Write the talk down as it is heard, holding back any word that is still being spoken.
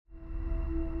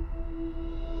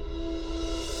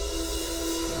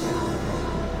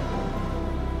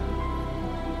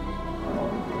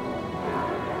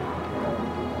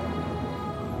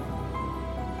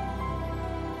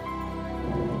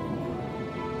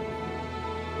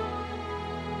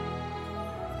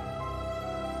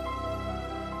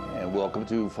welcome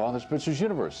to Father Spitzer's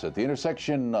Universe at the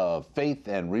intersection of faith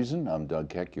and reason. I'm Doug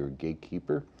Keck, your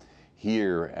gatekeeper,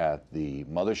 here at the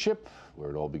mothership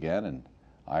where it all began in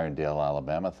Irondale,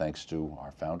 Alabama, thanks to our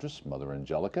foundress, Mother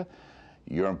Angelica.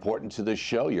 You're important to this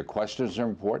show. Your questions are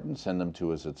important. Send them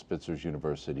to us at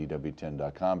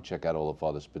spitzer'suniverse@EWTN.com. Check out all of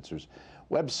Father Spitzer's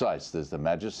websites. There's the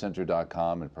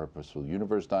MagisCenter.com and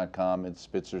PurposefulUniverse.com and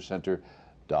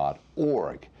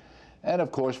SpitzerCenter.org. And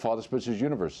of course, Father Spitzer's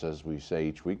Universe, as we say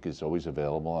each week, is always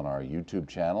available on our YouTube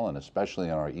channel and especially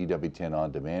on our EWTN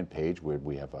On Demand page, where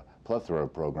we have a plethora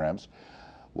of programs.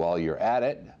 While you're at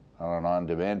it, on an On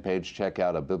Demand page, check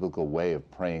out A Biblical Way of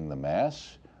Praying the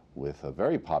Mass with a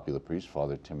very popular priest,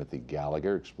 Father Timothy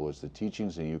Gallagher, explores the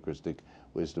teachings and Eucharistic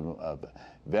wisdom of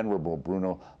Venerable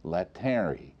Bruno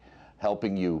Lattanri,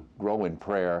 helping you grow in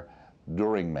prayer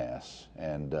during Mass.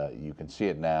 And you can see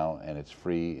it now, and it's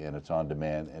free, and it's on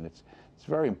demand, and it's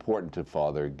very important to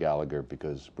Father Gallagher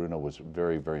because Bruno was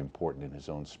very, very important in his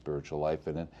own spiritual life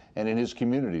and in his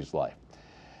community's life.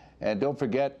 And don't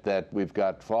forget that we've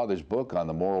got Father's book on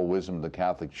the moral wisdom of the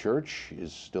Catholic Church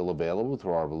is still available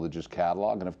through our religious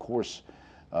catalog. And of course,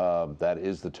 that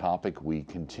is the topic we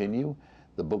continue.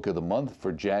 The book of the month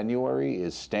for January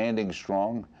is Standing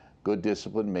Strong, Good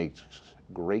Discipline Makes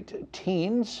Great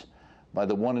Teens by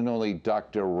the one and only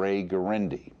Dr. Ray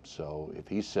Guarendi. So if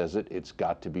he says it, it's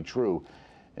got to be true.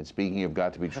 And speaking of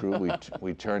got to be true,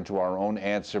 we turn to our own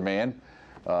answer man,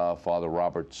 Father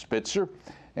Robert Spitzer.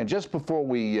 And just before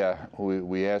we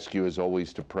ask you, as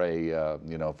always, to pray,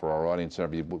 for our audience,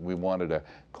 we wanted to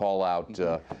call out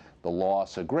the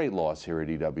loss, a great loss here at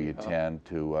EWTN,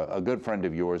 to a good friend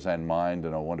of yours and mine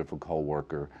and a wonderful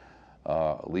co-worker,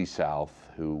 Lee South,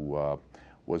 who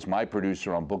was my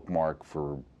producer on Bookmark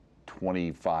for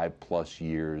 25 plus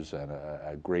years and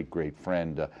a great, great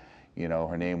friend.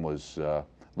 Her name was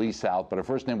Lee South, but her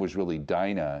first name was really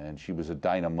Dinah, and she was a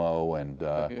dynamo, and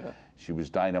she was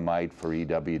dynamite for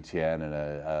EWTN,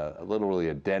 and literally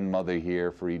a den mother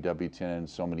here for EWTN, and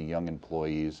so many young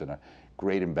employees, and a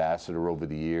great ambassador over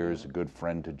the years, a good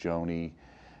friend to Joni,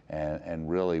 and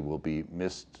really will be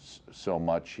missed so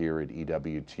much here at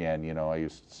EWTN. I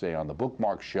used to say on the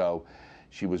Bookmark show,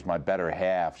 she was my better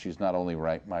half. She's not only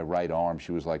my right arm,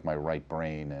 she was like my right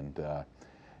brain, and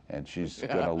she's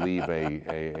going to leave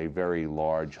a very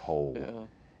large hole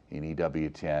in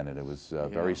EWTN, and it was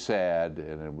very sad,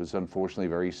 and it was unfortunately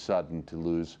very sudden to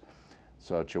lose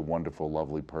such a wonderful,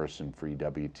 lovely person for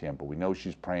EWTN, but we know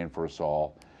she's praying for us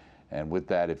all, and with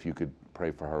that, if you could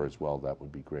pray for her as well, that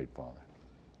would be great, Father.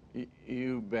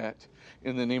 You bet.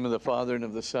 In the name of the Father, and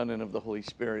of the Son, and of the Holy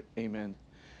Spirit, amen.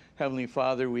 Heavenly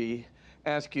Father, we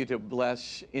ask you to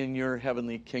bless in your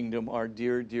heavenly kingdom our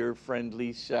dear, dear friend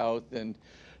Lee South, and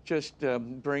just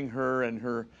bring her and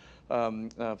her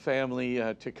family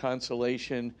to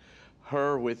consolation,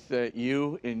 her with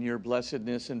you in your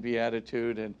blessedness and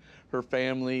beatitude, and her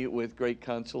family with great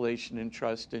consolation and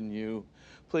trust in you.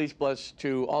 Please bless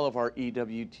to all of our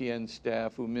EWTN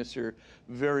staff who miss her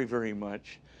very, very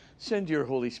much. Send your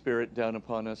Holy Spirit down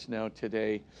upon us now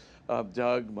today.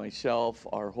 Doug, myself,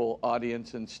 our whole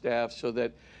audience and staff, so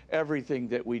that everything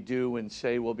that we do and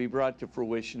say will be brought to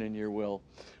fruition in your will,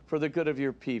 for the good of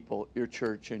your people, your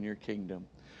church, and your kingdom.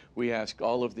 We ask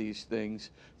all of these things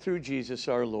through Jesus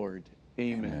our Lord.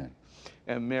 Amen.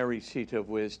 And Mary, seat of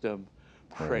wisdom,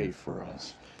 pray for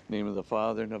us. In the name of the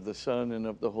Father, and of the Son, and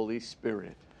of the Holy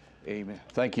Spirit. Amen.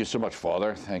 Thank you so much,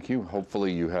 Father. Thank you.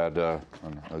 Hopefully you had a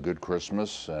good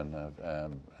Christmas and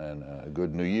a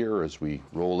good New Year as we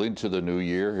roll into the new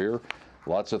year here.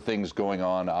 Lots of things going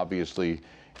on, obviously,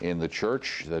 in the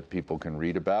church that people can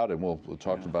read about, and we'll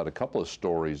talk about a couple of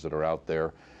stories that are out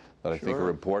there that I think are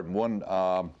important. One,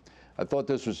 I thought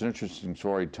this was an interesting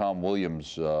story Tom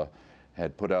Williams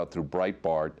had put out through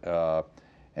Breitbart,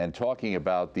 and talking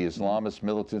about the Islamist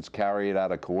militants carried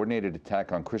out a coordinated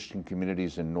attack on Christian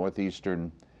communities in northeastern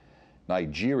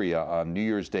Nigeria on New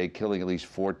Year's Day, killing at least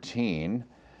 14.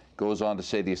 Goes on to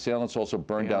say the assailants also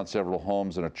burned down several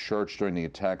homes and a church during the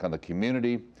attack on the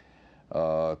community.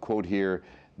 Quote here,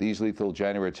 these lethal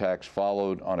January attacks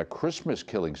followed on a Christmas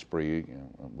killing spree,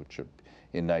 which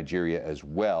in Nigeria as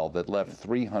well, that left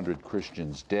 300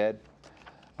 Christians dead.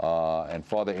 And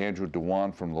Father Andrew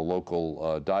Dewan from the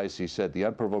local diocese said the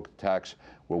unprovoked attacks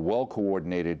were well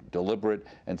coordinated, deliberate,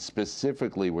 and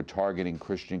specifically were targeting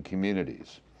Christian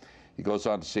communities. He goes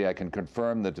on to say, I can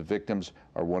confirm that the victims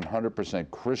are 100%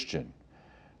 Christian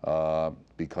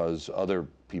because other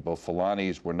people,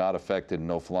 Fulanis, were not affected.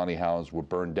 No Fulani houses were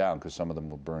burned down because some of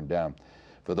them were burned down.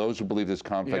 For those who believe this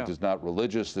conflict is not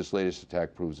religious, this latest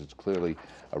attack proves it's clearly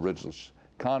a religious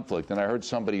conflict. And I heard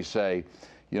somebody say,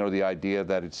 you know, the idea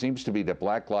that it seems to be that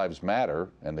Black Lives Matter,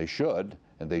 and they should,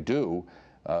 and they do,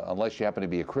 unless you happen to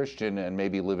be a Christian and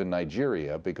maybe live in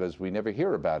Nigeria, because we never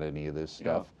hear about any of this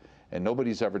stuff. Yeah. And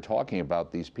nobody's ever talking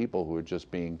about these people who are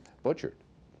just being butchered.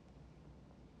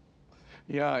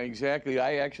 Yeah, exactly.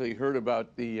 I actually heard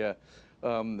about the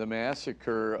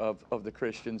massacre of the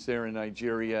Christians there in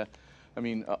Nigeria. I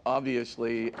mean,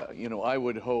 obviously, you know, I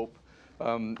would hope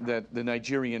that the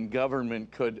Nigerian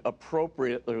government could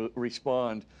appropriately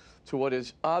respond to what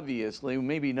is obviously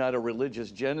maybe not a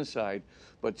religious genocide,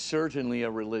 but certainly a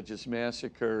religious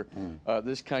massacre.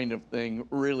 This kind of thing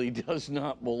really does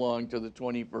not belong to the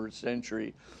 21st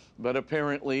century. But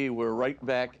apparently we're right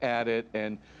back at it,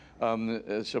 and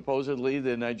supposedly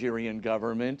the Nigerian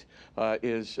government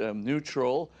is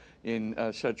neutral in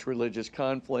such religious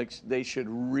conflicts. They should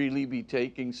really be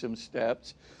taking some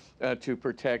steps to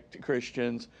protect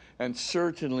Christians, and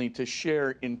certainly to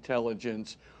share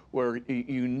intelligence where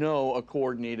you know a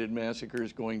coordinated massacre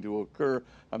is going to occur.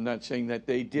 I'm not saying that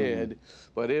they did,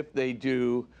 but if they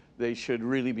do, they should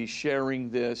really be sharing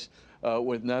this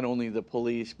with not only the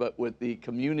police, but with the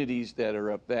communities that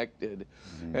are affected.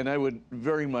 And I would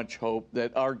very much hope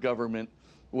that our government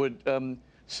would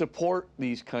support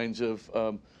these kinds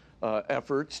of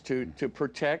efforts to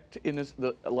protect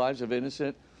the lives of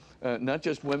innocent, not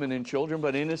just women and children,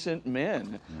 but innocent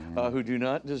men who do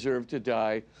not deserve to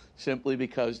die simply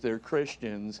because they're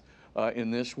Christians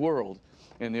in this world.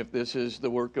 And if this is the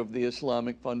work of the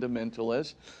Islamic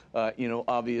fundamentalists, you know,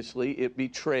 obviously it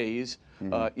betrays,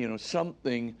 you know,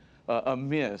 something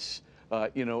amiss,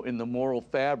 you know, in the moral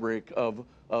fabric of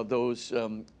those,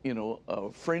 you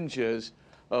know, fringes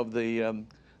of the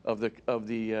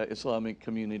Islamic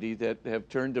community that have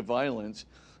turned to violence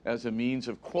as a means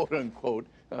of quote unquote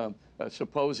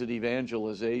supposed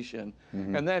evangelization.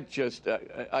 And that just,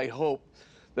 I hope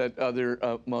that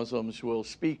other Muslims will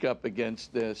speak up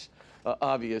against this.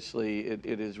 Obviously,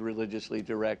 it is religiously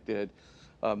directed,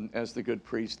 as the good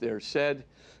priest there said.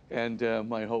 And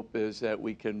my hope is that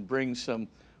we can bring some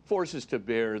forces to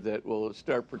bear that will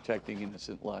start protecting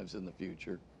innocent lives in the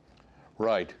future.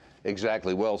 Right,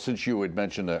 exactly. Well, since you had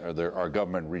mentioned our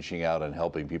government reaching out and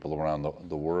helping people around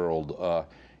the world,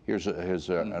 here's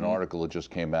an article that just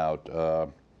came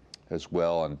out as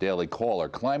well on Daily Caller.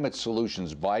 Climate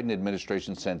Solutions, Biden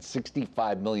administration sent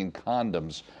 65 million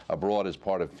condoms abroad as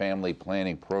part of family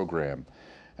planning program.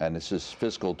 And this is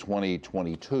fiscal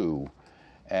 2022.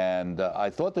 And I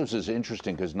thought this was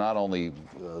interesting because not only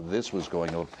this was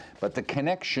going on, but the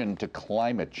connection to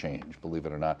climate change, believe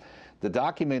it or not. The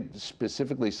document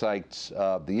specifically cites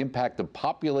the impact of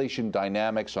population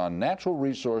dynamics on natural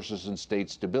resources and state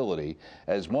stability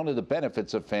as one of the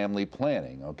benefits of family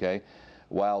planning, okay?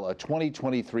 While a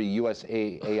 2023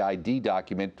 USAID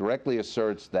document directly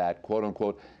asserts that, quote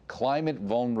unquote, climate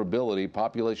vulnerability,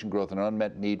 population growth, and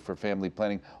unmet need for family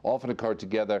planning often occur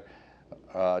together,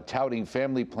 touting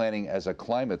family planning as a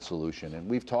climate solution. And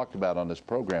we've talked about on this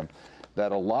program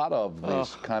that a lot of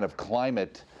this kind of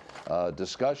climate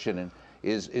discussion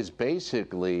is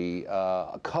basically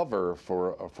a cover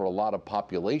for a lot of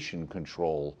population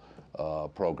control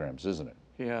programs, isn't it?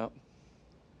 Yeah.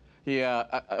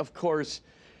 Yeah, of course,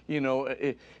 you know,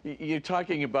 you're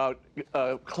talking about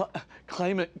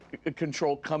climate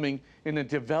control coming in a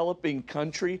developing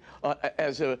country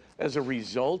as a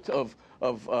result of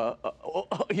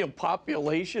you know,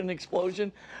 population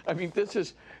explosion. I mean, this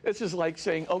is like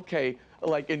saying, okay,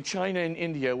 like in China and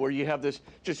India, where you have this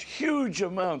just huge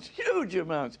amounts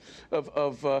of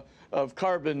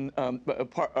carbon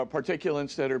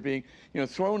particulates that are being, you know,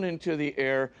 thrown into the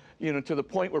air, you know, to the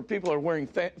point where people are wearing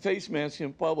face masks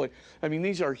in public. I mean,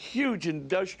 these are huge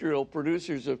industrial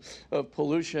producers of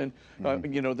pollution,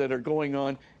 you know, that are going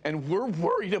on. And we're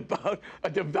worried about a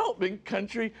developing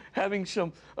country having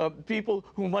some people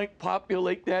who might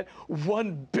populate that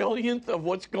 1/1000th of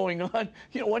what's going on,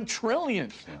 you know,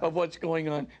 1/1000000000th of what's going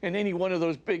on in any one of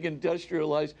those big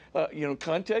industrialized, you know,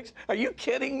 contexts. Are you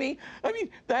kidding me? I mean,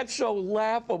 that's so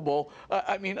laughable.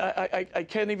 I mean, I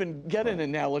can't even get an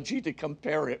analogy to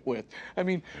compare it with. I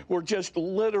mean, we're just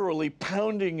literally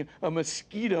pounding a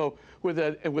mosquito with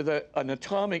an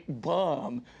atomic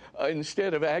bomb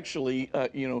instead of actually,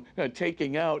 you know,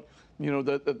 taking out, you know,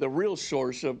 the real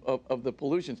source of the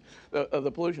pollution.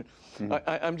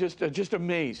 I'm just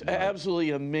amazed,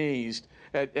 absolutely amazed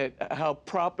at how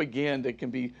propaganda can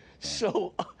be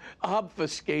so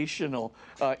obfuscational,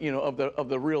 you know, of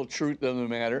the real truth of the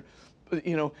matter.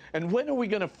 and when are we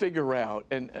going to figure out,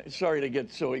 and sorry to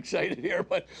get so excited here,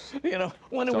 but,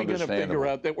 when are we going to figure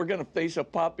out that we're going to face a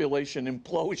population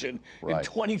implosion in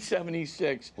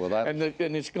 2076, and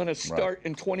it's going to start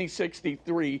in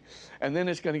 2063, and then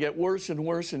it's going to get worse and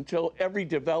worse until every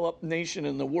developed nation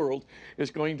in the world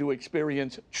is going to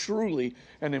experience truly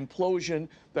an implosion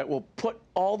that will put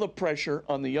all the pressure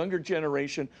on the younger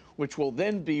generation, which will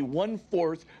then be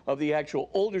 1/4 of the actual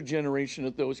older generation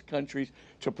of those countries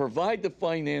to provide the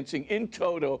financing in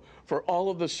toto for all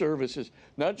of the services,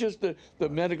 not just the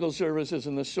medical services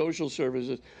and the social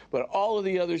services, but all of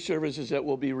the other services that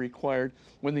will be required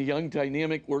when the young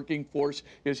dynamic working force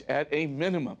is at a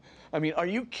minimum. I mean, are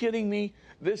you kidding me?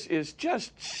 This is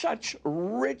just such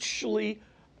richly,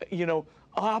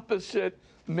 opposite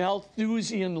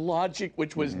Malthusian logic,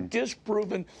 which was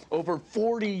disproven over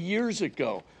 40 years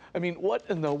ago. I mean, what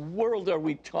in the world are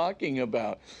we talking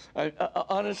about?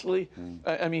 Honestly,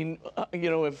 I mean,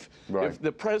 if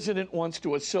the president wants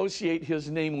to associate his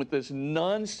name with this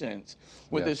nonsense,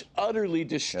 with this utterly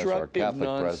destructive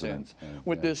nonsense,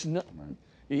 with this,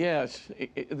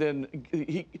 then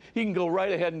he can go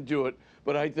right ahead and do it.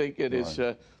 But I think it is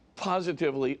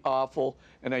positively awful,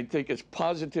 and I think it's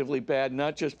positively bad,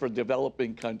 not just for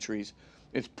developing countries.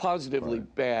 It's positively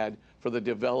bad for the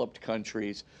developed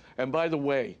countries. And by the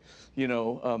way,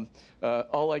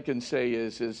 all I can say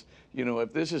is,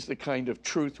 if this is the kind of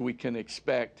truth we can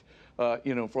expect,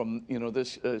 from,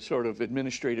 this sort of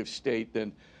administrative state,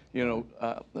 then,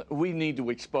 we need to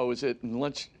expose it, and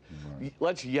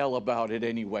let's yell about it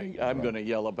anyway. I'm going to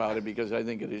yell about it because I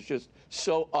think it is just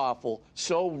so awful,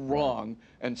 so wrong,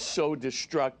 and so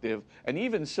destructive, and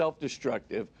even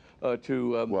self-destructive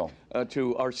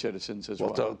to our citizens as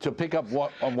well. To pick up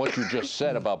on what you just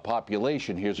said about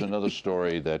population, here's another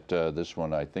story that this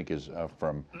one I think is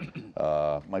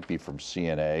might be from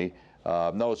CNA.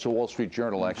 No, it's the Wall Street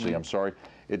Journal, actually. I'm sorry.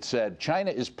 It said,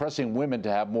 China is pressing women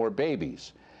to have more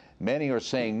babies. Many are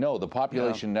saying no. The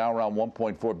population now around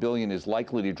 1.4 billion is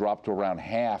likely to drop to around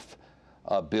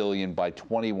 500 million by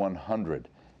 2100.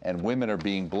 And women are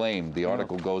being blamed. The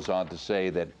article goes on to say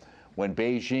that when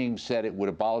Beijing said it would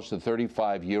abolish the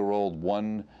 35-year-old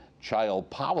one-child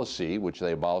policy, which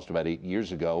they abolished about 8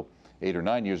 or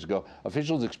 9 years ago,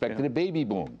 officials expected a baby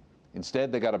boom.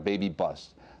 Instead, they got a baby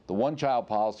bust. The one-child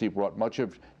policy brought much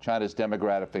of China's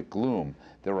demographic gloom.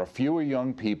 There are fewer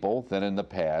young people than in the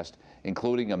past,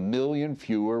 including 1 million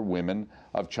fewer women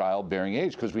of childbearing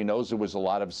age, because we know there was a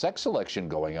lot of sex selection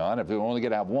going on. If you're only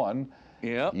going to have one,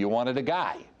 you wanted a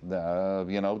guy, to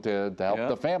help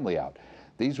the family out.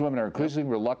 These women are increasingly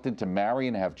reluctant to marry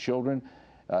and have children,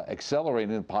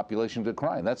 accelerating the population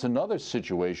decline. That's another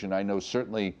situation I know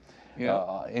certainly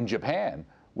in Japan,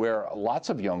 where lots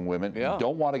of young women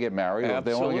don't want to get married, or if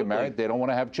they want to get married, they don't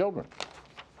want to have children.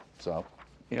 So.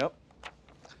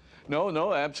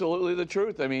 No, absolutely the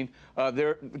truth. I mean,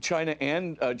 China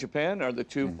and Japan are the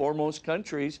two foremost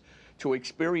countries to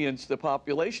experience the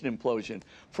population implosion.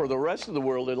 For the rest of the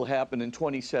world, it'll happen in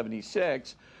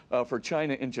 2076. For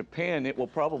China and Japan, it will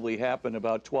probably happen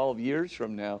about 12 years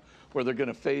from now, where they're going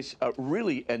to face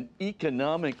really an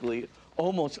economically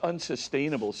almost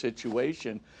unsustainable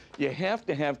situation. You have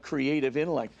to have creative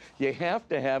intellect. You have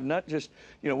to have not just,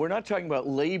 we're not talking about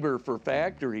labor for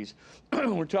factories.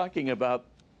 We're talking about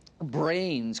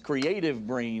brains, creative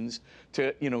brains,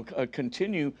 to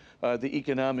continue the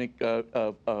economic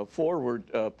forward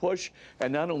push,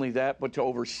 and not only that, but to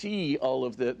oversee all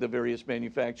of the various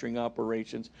manufacturing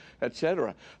operations, et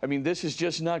cetera. I mean, this is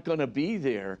just not going to be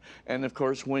there. And of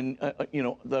course, when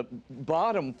the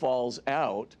bottom falls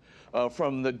out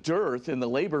from the dearth in the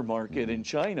labor market in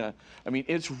China, I mean,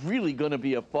 it's really going to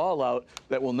be a fallout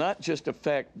that will not just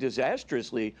affect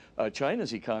disastrously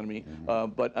China's economy,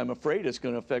 but I'm afraid it's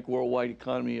going to affect worldwide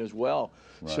economy as well.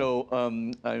 Right.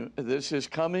 So this is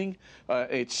coming.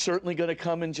 It's certainly going to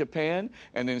come in Japan,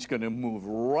 and then it's going to move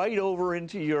right over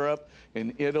into Europe,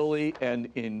 in Italy, and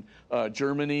in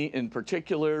Germany in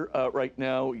particular. Right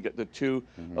now, you got the two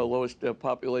lowest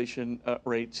population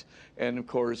rates, and of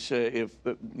course,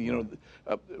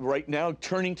 right now,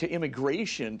 turning to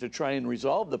immigration to try and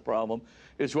resolve the problem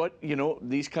is what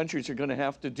these countries are going to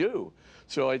have to do.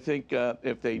 So I think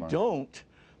if they don't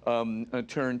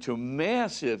turn to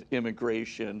massive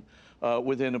immigration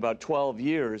within about 12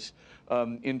 years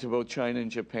into both China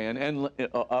and Japan, and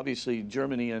obviously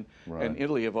Germany and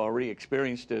Italy have already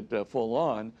experienced it full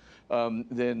on,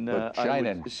 then I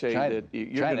would say that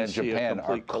you're going to see a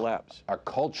complete collapse. Are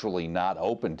culturally not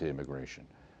open to immigration.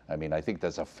 I mean, I think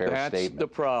that's a fair statement. That's the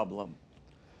problem.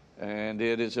 And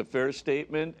it is a fair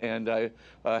statement, and I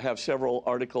have several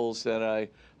articles that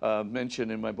I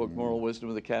mention in my book, Moral Wisdom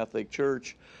of the Catholic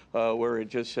Church, where it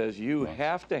just says you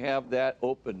have to have that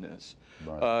openness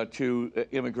to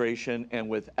immigration, and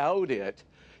without it,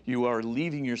 you are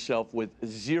leaving yourself with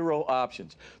zero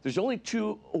options. There's only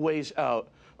two ways out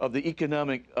of the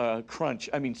economic crunch,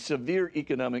 I mean severe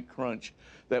economic crunch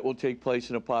that will take place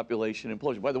in a population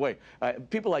implosion. By the way,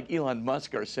 people like Elon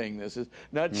Musk are saying this. It's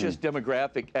not just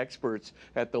demographic experts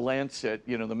at the Lancet,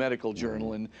 you know, the medical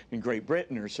journal in Great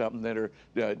Britain or something that are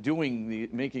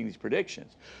making these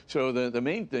predictions. So the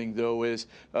main thing, though, is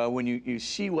when you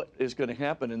see what is going to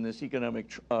happen in this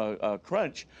economic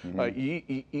crunch,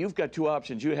 you've got two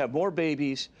options. You have more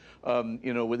babies,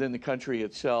 you know, within the country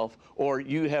itself, or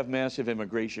you have massive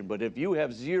immigration. But if you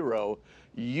have zero,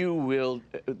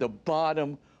 the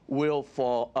bottom will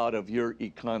fall out of your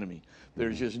economy.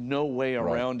 There's just no way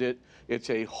around it. It's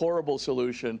a horrible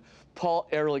solution. Paul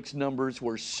Ehrlich's numbers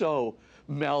were so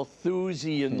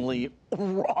Malthusianly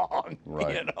wrong,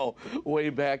 you know, way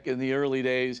back in the early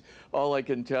days. All I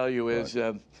can tell you is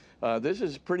this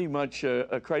is pretty much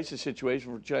a crisis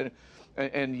situation for China.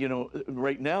 And you know,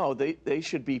 right now, they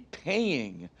should be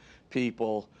paying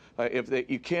people.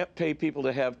 You can't pay people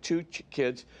to have two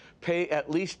kids, pay at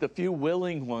least a few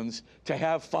willing ones to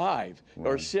have 5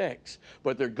 or 6.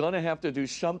 But they're going to have to do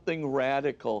something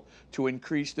radical to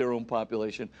increase their own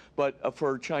population. But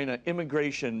for China,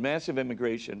 immigration, massive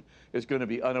immigration, is going to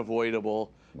be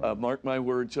unavoidable. Mark my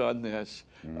words on this.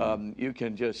 You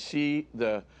can just see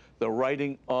the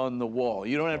writing on the wall.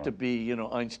 You don't have to be, you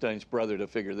know, Einstein's brother to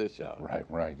figure this out.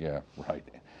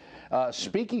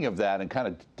 Speaking of that, and kind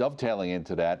of dovetailing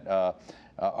into that,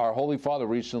 our Holy Father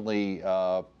recently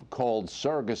called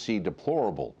surrogacy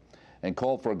deplorable and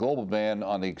called for a global ban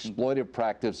on the exploitive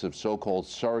practice of so-called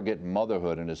surrogate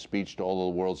motherhood in a speech to all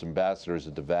of the world's ambassadors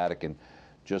at the Vatican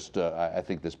just, I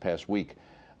think, this past week.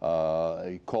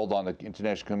 He called on the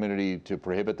international community to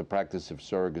prohibit the practice of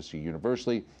surrogacy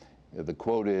universally. The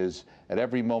quote is, "At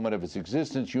every moment of its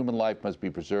existence, human life must be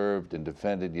preserved and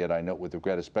defended, yet I note with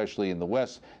regret, especially in the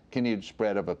West, continued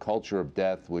spread of a culture of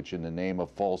death, which in the name of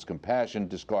false compassion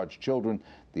discards children,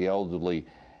 the elderly,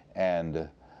 and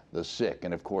the sick."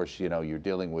 And of course, you know, you're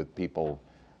dealing with people,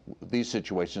 these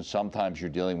situations, sometimes you're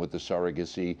dealing with the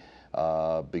surrogacy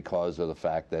because of the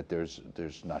fact that there's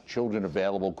not children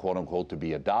available, quote unquote, to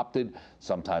be adopted.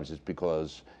 Sometimes it's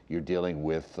because you're dealing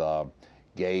with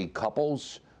gay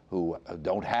couples who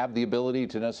don't have the ability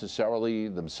to necessarily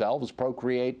themselves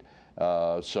procreate.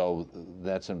 So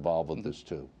that's involved with this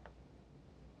too.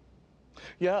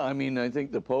 Yeah, I mean, I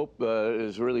think the Pope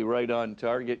is really right on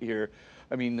target here.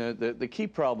 I mean, the key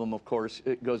problem, of course,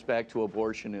 it goes back to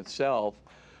abortion itself,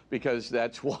 because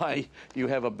that's why you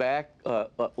have a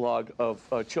backlog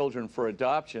of children for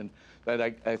adoption that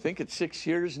I think it's 6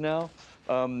 years now.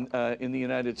 In the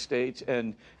United States,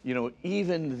 and you know,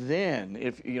 even then,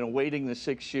 if you know, waiting the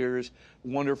 6 years,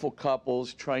 wonderful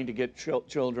couples trying to get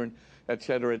children, et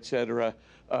cetera,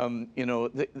 you know,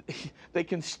 they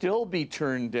can still be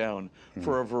turned down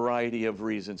for a variety of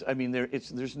reasons. I mean,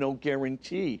 there's no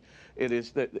guarantee. It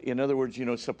is that, in other words, you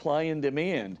know, supply and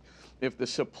demand. If the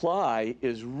supply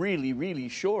is really, really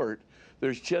short,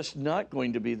 there's just not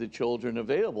going to be the children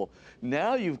available.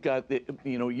 Now you've got the,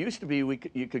 you know, used to be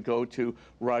you could go to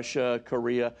Russia,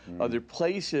 Korea, other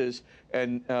places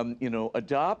and, you know,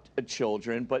 adopt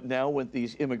children. But now with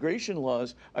these immigration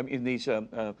laws, I mean, these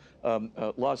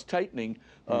laws tightening,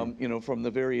 you know, from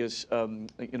the various,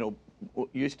 you know,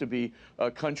 used to be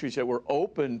countries that were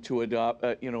open to adopt,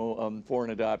 you know,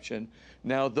 foreign adoption.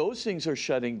 Now those things are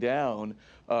shutting down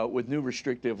with new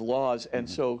restrictive laws, and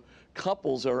so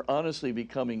couples are honestly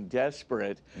becoming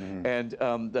desperate. And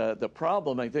the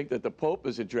problem I think that the Pope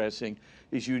is addressing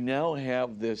is you now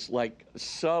have this like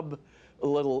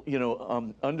little, you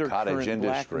know, undercurrent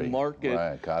black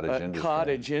market,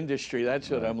 cottage industry.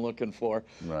 That's what I'm looking for.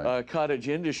 Cottage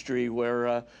industry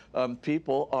where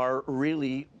people are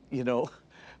really, you know,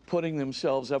 putting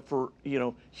themselves up for, you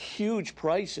know, huge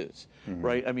prices,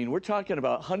 right? I mean, we're talking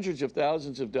about hundreds of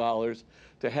thousands of dollars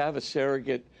to have a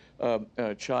surrogate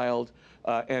child,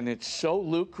 and it's so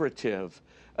lucrative.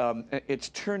 It's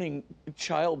turning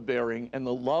childbearing and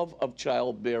the love of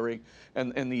childbearing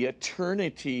and the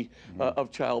eternity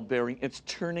of childbearing, it's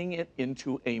turning it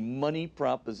into a money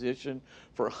proposition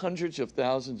for hundreds of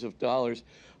thousands of dollars.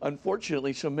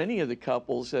 Unfortunately, so many of the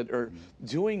couples that are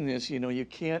doing this, you know, you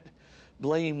can't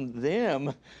blame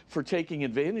them for taking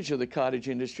advantage of the cottage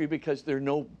industry because there are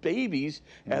no babies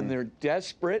and they're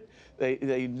desperate.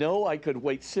 They know I could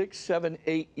wait 6, 7,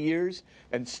 8 years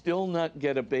and still not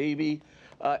get a baby.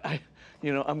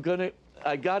 You know, I'm going to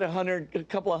I got a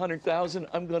couple of 100,000,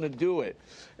 I'm going to do it.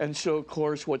 And so, of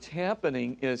course, what's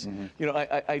happening is, you know,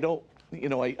 I don't, you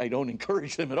know, I don't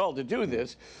encourage them at all to do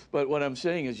this, but what I'm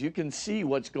saying is you can see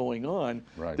what's going on.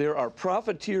 Right. There are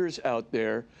profiteers out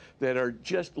there that are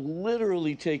just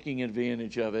literally taking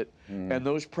advantage of it, and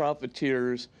those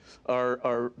profiteers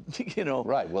are you know,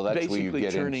 Right. Well, that's where you basically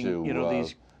get turning, into you know,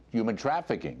 these. human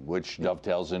trafficking, which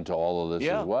dovetails into all of this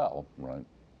Yeah. as well. Right.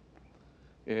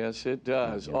 Yes, it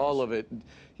does. Yes. All of it,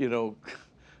 you know,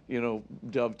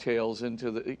 dovetails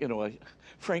into the, you know,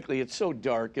 frankly, it's so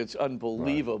dark, it's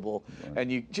unbelievable. Right.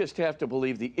 And you just have to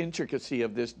believe the intricacy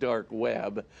of this dark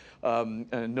web,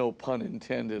 and no pun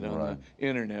intended on Right. the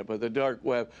internet, but the dark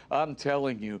web, I'm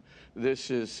telling you, this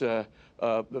is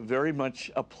very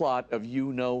much a plot of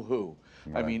you know who. I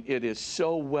Right. mean, it is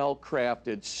so well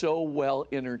crafted, so well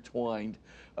intertwined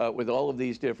with all of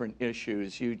these different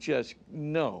issues. You just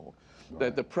know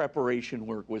that the preparation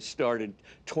work was started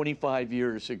 25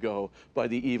 years ago by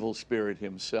the evil spirit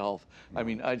himself. I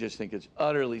mean, I just think it's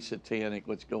utterly satanic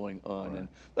what's going on. And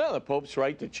well, the Pope's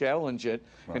right to challenge it,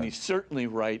 and he's certainly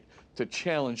right to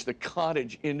challenge the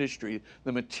cottage industry,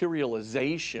 the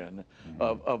materialization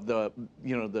of the,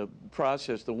 you know, the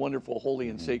process, the wonderful, holy,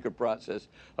 and sacred process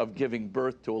of giving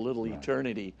birth to a little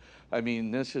eternity. I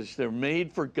mean, they're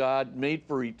made for God, made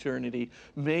for eternity,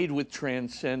 made with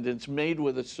transcendence, made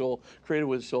with a soul, created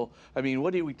with a soul. I mean,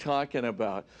 what are we talking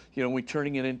about? You know, we're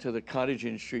turning it into the cottage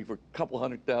industry for a couple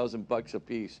 $100,000 a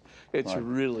piece. It's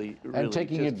really, really And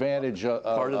taking just advantage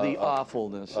part of the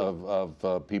awfulness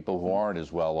of people who aren't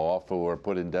as well off, who are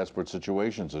put in desperate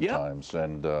situations at Yeah. times,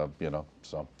 and you know,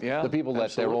 so Yeah, the people that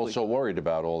they're absolutely. also worried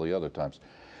about all the other times.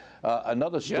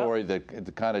 Another story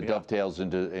that kind of dovetails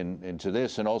into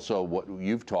this, and also what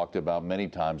you've talked about many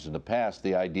times in the past,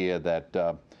 the idea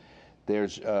that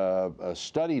there's a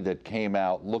study that came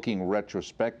out looking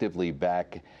retrospectively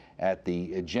back at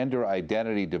the gender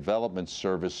identity development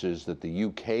services that the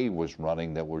UK was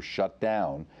running that were shut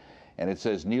down. And it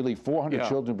says nearly 400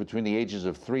 children between the ages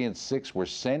of 3 and 6 were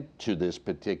sent to this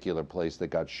particular place that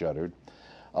got shuttered.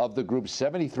 Of the group,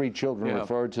 73 children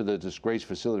referred to the disgraced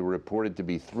facility were reported to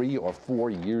be 3 or 4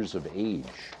 years of age.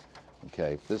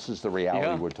 Okay, this is the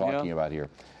reality we're talking about here.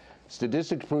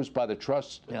 Statistics produced by the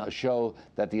Trust show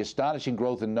that the astonishing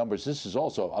growth in numbers, this is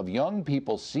also of young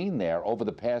people seen there over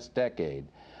the past decade.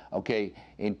 Okay,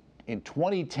 in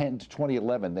 2010 to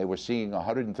 2011, they were seeing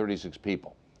 136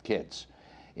 people, kids.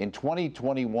 In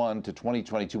 2021 to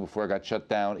 2022, before it got shut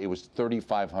down, it was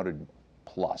 3,500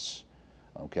 plus.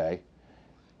 Okay.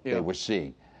 They were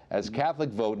seeing. As Catholic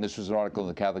Vote, and this was an article in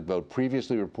the Catholic Vote,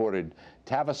 previously reported,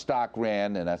 Tavistock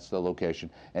ran, and that's the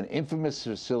location, an infamous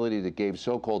facility that gave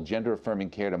so-called gender-affirming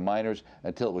care to minors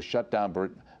until it was shut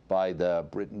down by the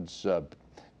Britain's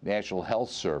National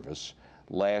Health Service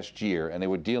last year, and they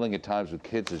were dealing at times with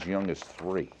kids as young as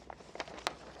 3. It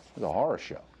was a horror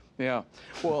show. Yeah.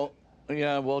 Well,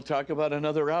 yeah, we'll talk about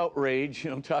another outrage,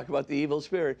 you know, talk about the evil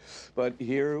spirit. But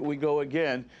here we go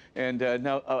again. And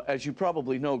now, as you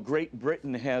probably know, Great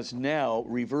Britain has now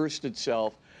reversed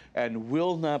itself and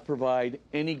will not provide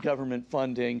any government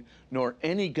funding nor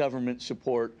any government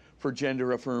support for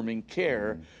gender-affirming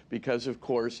care because, of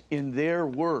course, in their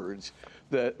words,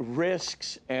 the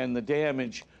risks and the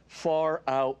damage far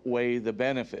outweigh the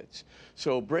benefits.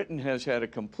 So Britain has had a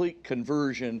complete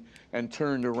conversion and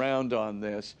turned around on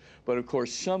this. But of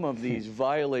course, some of these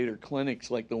violator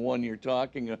clinics, like the one you're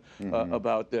talking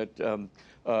about that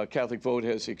Catholic Vote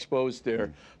has exposed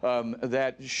there,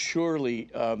 that surely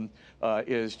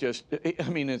is just, I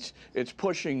mean, it's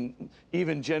pushing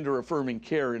even gender-affirming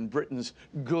care in Britain's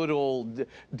good old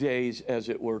days, as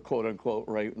it were, quote unquote,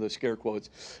 right, the scare quotes,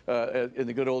 in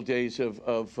the good old days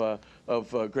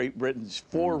of Great Britain's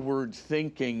forward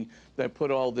thinking that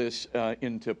put all this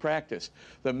into practice.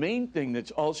 The main thing that's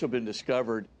also been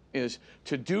discovered is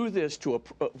to do this to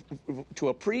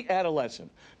a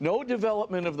pre-adolescent. No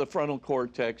development of the frontal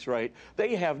cortex, right?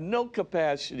 They have no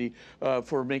capacity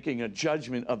for making a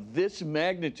judgment of this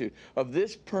magnitude, of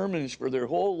this permanence for their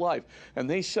whole life. And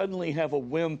they suddenly have a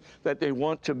whim that they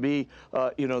want to be,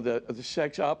 you know, the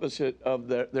sex opposite of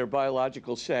their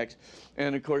biological sex.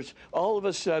 And of course, all of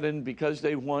a sudden, because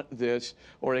they want this,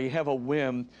 or they have a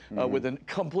whim with a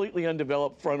completely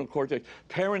undeveloped frontal cortex,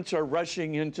 parents are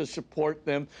rushing in to support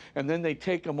them, and then they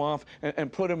take them off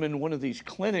and put them in one of these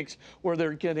clinics where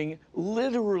they're getting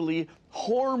literally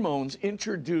hormones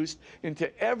introduced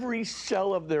into every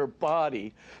cell of their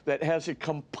body that has a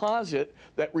composite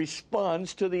that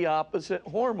responds to the opposite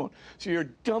hormone. So you're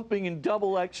dumping in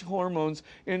double X hormones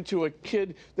into a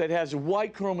kid that has Y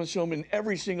chromosome in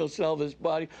every single cell of his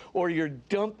body, or you're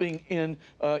dumping in,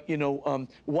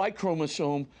 Y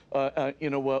chromosome,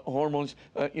 hormones,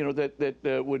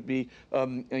 that would be,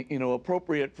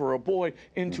 appropriate for a boy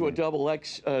into a double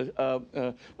X,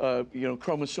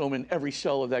 chromosome in every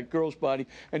cell of that girl's body.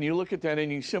 And you look at that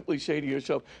and you simply say to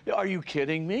yourself, are you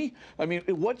kidding me? I mean,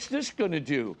 what's this going to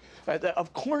do?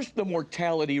 Of course the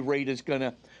mortality rate is going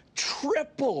to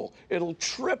triple. It'll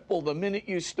triple the minute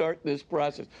you start this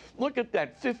process. Look at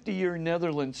that 50-year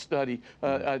Netherlands study.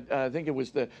 I think it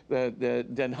was the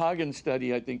Den Hagen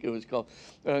study, I think it was called,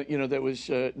 that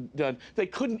was done. They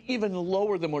couldn't even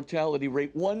lower the mortality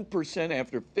rate 1%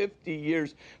 after 50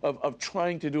 years of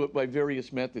trying to do it by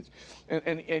various methods.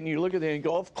 And you look at that and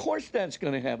go, of course that's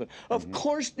going to happen. Of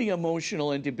course the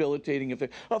emotional and debilitating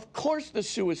effect. Of course the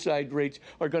suicide rates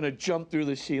are going to jump through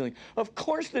the ceiling. Of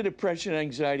course the depression,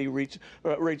 anxiety rates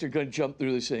are going to jump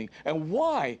through this thing. And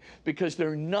why? Because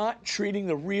they're not treating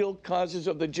the real causes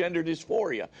of the gender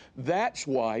dysphoria. That's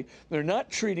why they're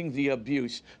not treating the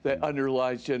abuse that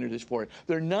underlies gender dysphoria.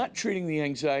 They're not treating the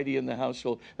anxiety in the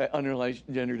household that underlies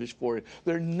gender dysphoria.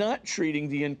 They're not treating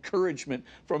the encouragement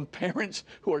from parents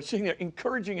who are sitting there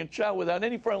encouraging a child without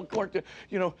any frontal cortex,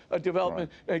 a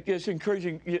development, just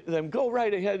encouraging them, go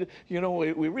right ahead, we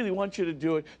really want you to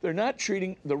do it. They're not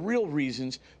treating the real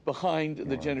reasons behind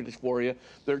the gender dysphoria.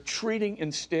 They're treating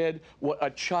instead what a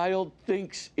child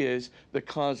thinks is the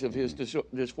cause of his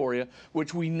dysphoria,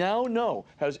 which we now know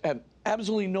has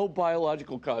absolutely no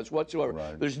biological cause whatsoever.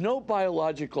 Right. There's no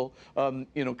biological,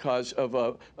 cause of,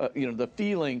 the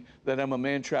feeling that I'm a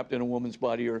man trapped in a woman's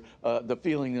body, or the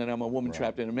feeling that I'm a woman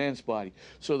trapped in a man's body.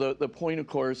 So the point, of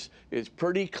course, is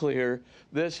pretty clear.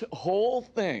 This whole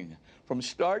thing, from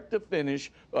start to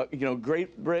finish,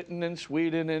 Great Britain and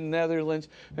Sweden and Netherlands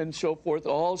and so forth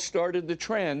all started the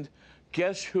trend.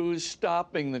 Guess who's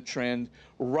stopping the trend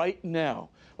right now?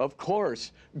 Of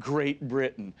course, Great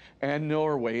Britain and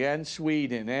Norway and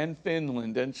Sweden and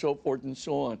Finland and so forth and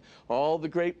so on. All the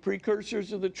great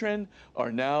precursors of the trend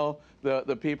are now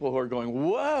the people who are going,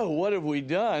 whoa, what have we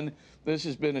done? This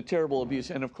has been a terrible abuse.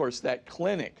 And of course, that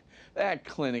clinic,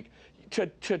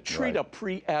 to treat a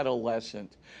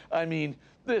pre-adolescent, I mean,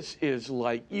 this is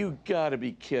like, you got to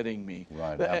be kidding me.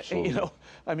 Right,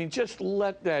 absolutely. Just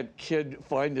let that kid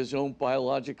find his own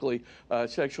biologically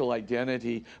sexual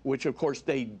identity, which of course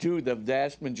they do the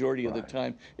vast majority of the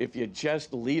time if you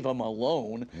just leave them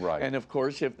alone. Right. And of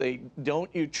course, if they don't,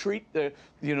 you treat the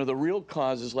real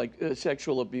causes like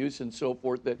sexual abuse and so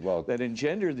forth that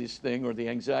engender this thing, or the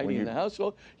anxiety in the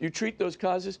household. You treat those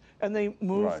causes and they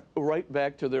move right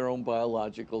back to their own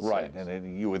biological sex. Right,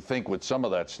 and you would think with some of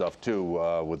that stuff too,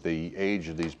 with the age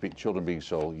of these children being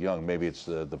so young, maybe it's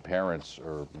the parents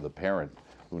or the parent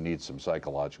who needs some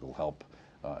psychological help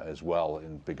as well,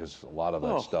 and because a lot of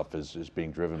that stuff is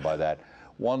being driven by that.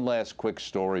 One last quick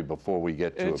story before we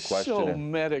get to a question. It's so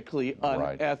medically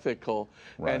unethical,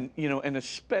 and and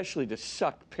especially to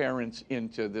suck parents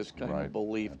into this kind of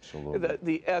belief. Absolutely.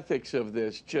 The ethics of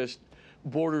this just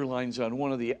borderlines on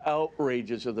one of the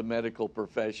outrages of the medical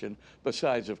profession,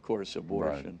 besides, of course,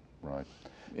 abortion. Right.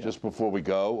 Yeah. Just before we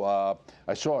go,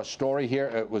 I saw a story here.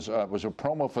 It was a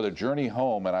promo for the Journey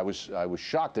Home, and I was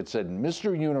shocked. It said,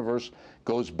 "Mr. Universe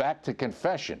goes back to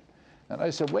confession," and I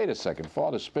said, "Wait a second,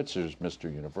 Father Spitzer's Mr.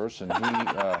 Universe, and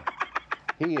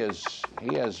he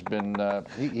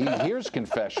hears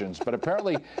confessions, but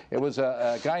apparently it was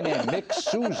a guy named Mick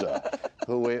Souza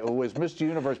who was Mr.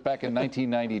 Universe back in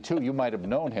 1992. You might have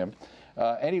known him.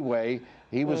 Anyway."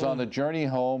 He was on the journey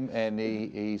home, and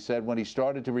he said when he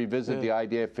started to revisit the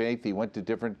idea of faith, he went to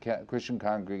different Christian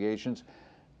congregations,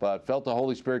 but felt the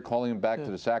Holy Spirit calling him back to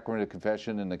the sacrament of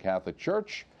confession in the Catholic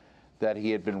Church that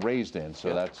he had been raised in.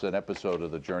 So that's an episode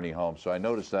of the journey home. So I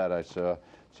noticed that. So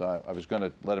I was going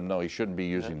to let him know he shouldn't be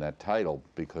using that title,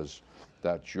 because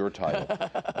that's your title.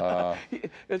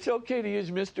 It's okay to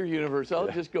use Mr. Universe. I'll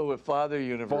just go with Father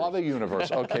Universe. Father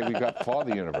Universe. Okay, we got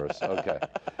Father Universe.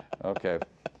 Okay.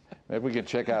 Maybe we can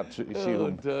check out, see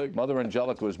who Mother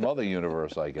Angelica was Mother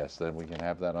Universe, I guess. Then we can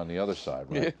have that on the other side,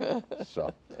 right? Yeah.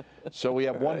 So we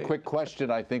have one quick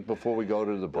question, I think, before we go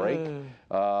to the break.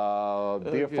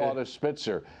 Dear Father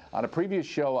Spitzer, on a previous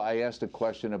show, I asked a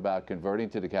question about converting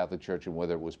to the Catholic Church and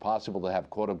whether it was possible to have,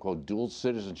 quote-unquote, dual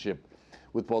citizenship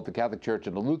with both the Catholic Church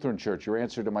and the Lutheran Church. Your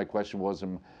answer to my question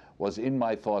was in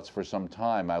my thoughts for some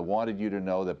time. I wanted you to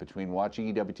know that between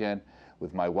watching EWTN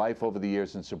with my wife over the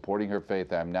years and supporting her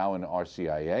faith, I am now in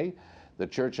RCIA. The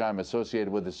church I'm associated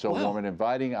with is so Wow. warm and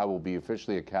inviting. I will be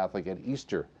officially a Catholic at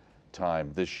Easter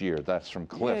time this year. That's from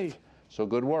Cliff. Yay. So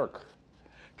good work.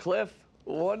 Cliff,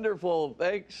 wonderful.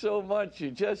 Thanks so much.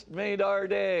 You just made our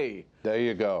day. There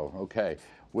you go. Okay.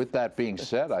 With that being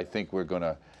said, I think we're going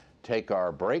to take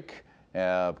our break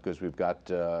because we've got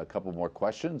a couple more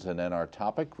questions and then our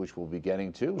topic, which we'll be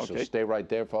getting to. So Okay. stay right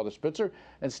there, Father Spitzer,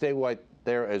 and stay right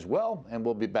there as well. And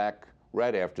we'll be back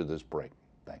right after this break.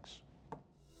 Thanks.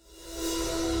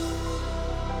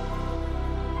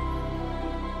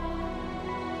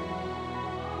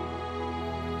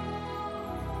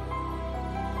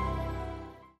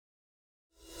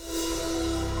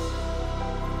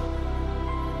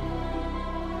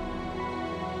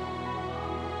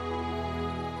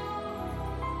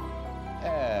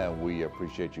 And we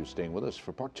appreciate you staying with us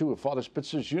for part two of Father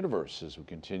Spitzer's Universe as we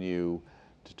continue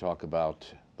to talk about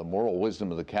the moral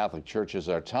wisdom of the Catholic Church as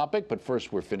our topic. But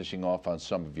first, we're finishing off on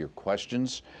some of your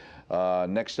questions.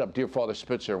 Next up, dear Father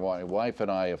Spitzer, my wife and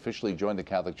I officially joined the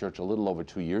Catholic Church a little over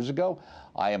 2 years ago.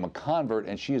 I am a convert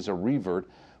and she is a revert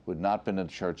who had not been in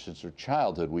the church since her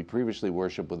childhood. We previously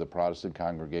worshiped with a Protestant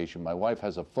congregation. My wife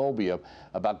has a phobia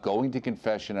about going to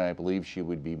confession, and I believe she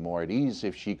would be more at ease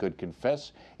if she could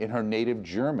confess in her native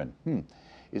German.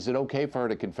 Is it okay for her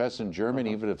to confess in German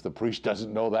even if the priest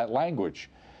doesn't know that language?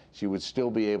 She would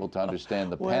still be able to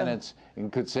understand the penance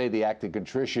and could say the act of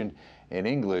contrition in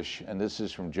English. And this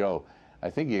is from Joe. I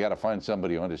think you got to find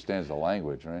somebody who understands the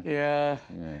language, right? Yeah,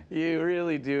 you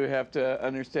really do have to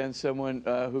understand someone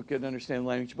who can understand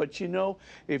language. But you know,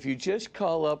 if you just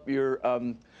call up your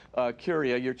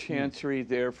curia, your chancery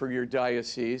there for your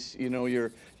diocese, you know,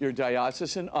 your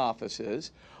diocesan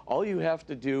offices, all you have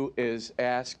to do is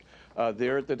ask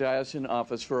there at the diocesan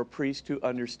office for a priest who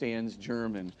understands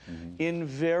German.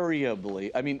 Invariably,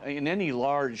 I mean, in any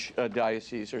large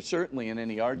diocese, or certainly in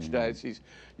any archdiocese,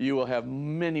 you will have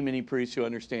many, many priests who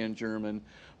understand German.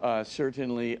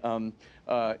 Certainly,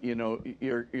 you know,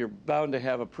 you're bound to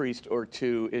have a priest or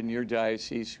two in your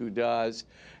diocese who does,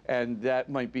 and that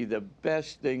might be the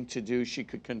best thing to do. She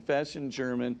could confess in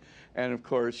German, and of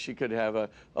course, she could have a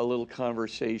little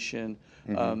conversation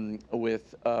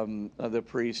with the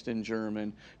priest in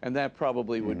German, and that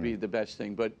probably would be the best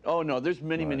thing. But oh no, there's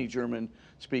many, many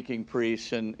German-speaking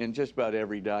priests in just about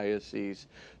every diocese.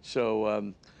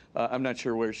 So I'm not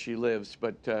sure where she lives,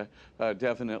 but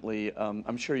definitely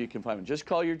I'm sure you can find them. Just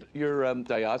call your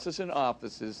diocesan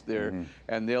offices there,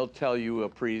 and they'll tell you a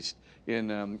priest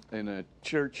in a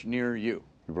church near you.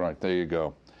 Right, there you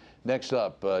go. Next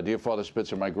up, dear Father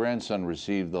Spitzer, my grandson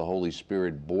received the Holy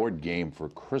Spirit board game for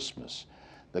Christmas.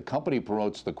 The company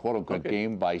promotes the quote-unquote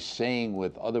game by saying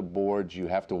with other boards you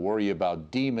have to worry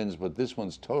about demons, but this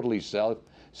one's totally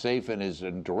safe and is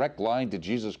in direct line to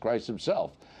Jesus Christ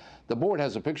himself. The board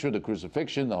has a picture of the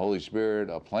crucifixion, the Holy Spirit,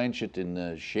 a planchet in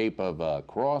the shape of a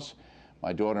cross.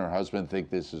 My daughter and her husband think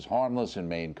this is harmless and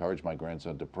may encourage my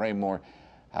grandson to pray more.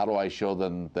 How do I show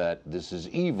them that this is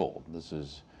evil? This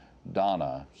is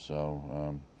Donna.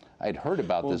 So I'd heard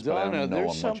about this, but I Donna, don't know there's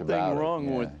much something about wrong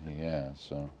it. with.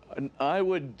 So. I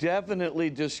would definitely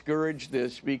discourage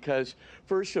this because,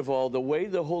 first of all, the way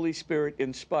the Holy Spirit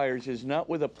inspires is not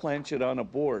with a planchet on a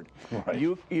board. Right.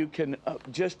 You can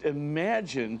just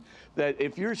imagine that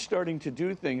if you're starting to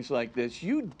do things like this,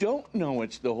 you don't know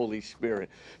it's the Holy Spirit.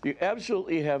 You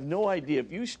absolutely have no idea.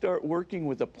 If you start working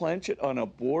with a planchet on a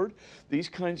board, these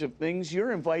kinds of things,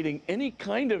 you're inviting any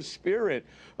kind of spirit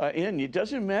in. It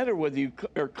doesn't matter whether you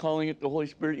are calling it the Holy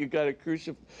Spirit, you got a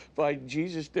crucified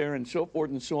Jesus there and so forth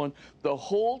and so on. The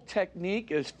whole technique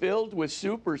is filled with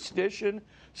superstition.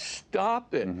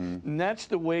 Stop it. And that's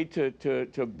the way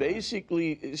to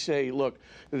basically say, look,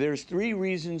 there's 3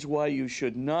 reasons why you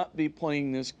should not be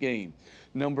playing this game.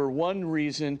 Number 1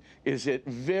 reason is it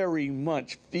very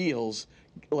much feels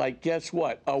like, guess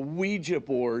what, a Ouija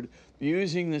board,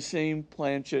 using the same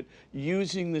planchet,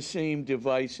 using the same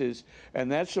devices,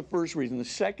 and that's the first reason. The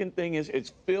second thing is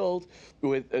it's filled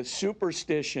with a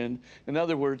superstition. In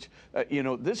other words, you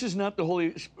know, this is not the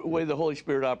way the Holy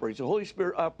Spirit operates. The Holy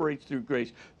Spirit operates through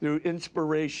grace, through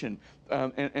inspiration,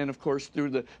 and of course through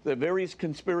the various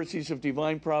conspiracies of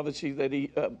divine prophecy that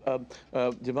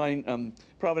divine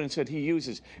providence that he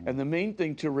uses. And the main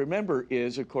thing to remember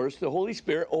is, of course, the Holy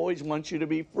Spirit always wants you to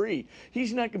be free.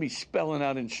 He's not going to be spelling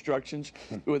out instructions instructions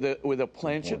with a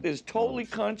planchet is totally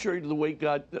contrary to the way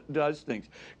God does things.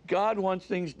 God wants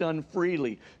things done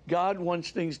freely. God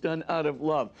wants things done out of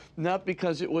love, not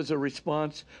because it was a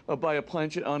response by a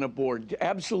planchet on a board.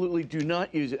 Absolutely do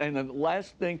not use it. And the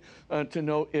last thing to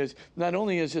note is, not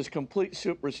only is this complete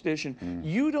superstition,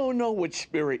 you don't know which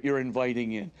spirit you're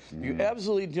inviting in. You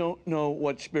absolutely don't know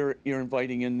what spirit you're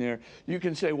inviting in there. You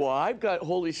can say, well, I've got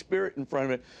Holy Spirit in front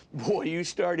of it. Boy, you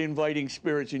start inviting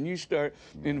spirits and you start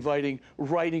inviting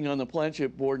writing on the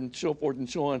planchet board and so forth and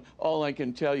so on. All I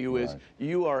can tell you is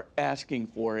you are asking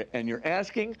for it, and you're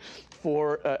asking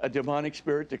for a demonic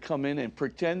spirit to come in and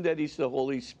pretend that he's the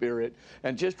Holy Spirit.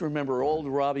 And just remember old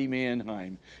Robbie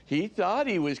Mannheim. He thought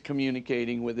he was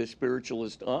communicating with his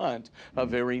spiritualist aunt, a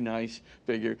very nice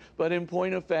figure. But in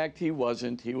point of fact, he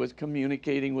wasn't. He was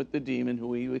communicating with the demon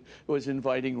who he was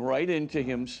inviting right into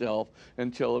himself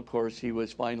until, of course, he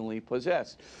was finally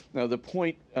possessed. Now, the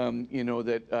point,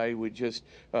 that I would just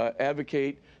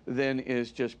advocate then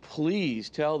is just please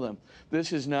tell them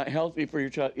this is not healthy for your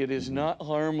child. It is not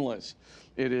harmless.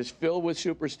 It is filled with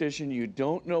superstition. You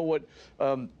don't know what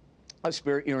a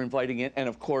spirit you're inviting in. And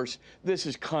of course, this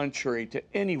is contrary to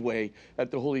any way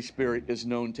that the Holy Spirit is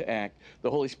known to act.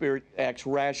 The Holy Spirit acts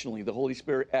rationally. The Holy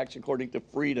Spirit acts according to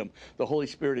freedom. The Holy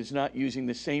Spirit is not using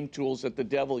the same tools that the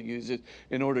devil uses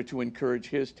in order to encourage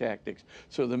his tactics.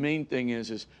 So the main thing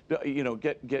is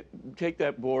take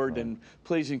that board and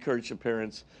please encourage the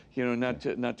parents, not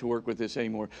to work with this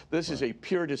anymore. This is a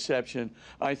pure deception.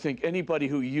 I think anybody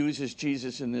who uses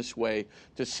Jesus in this way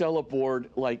to sell a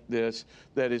board like this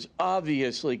that is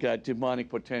obviously got demonic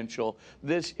potential,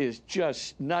 this is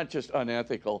just not just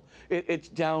unethical, it's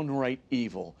downright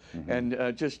evil. And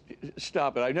just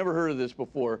stop it. I've never heard of this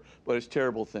before, but it's a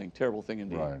terrible thing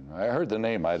indeed. Right. I heard the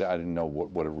name. I didn't know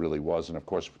what it really was. And of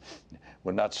course,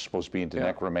 we're not supposed to be into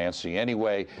necromancy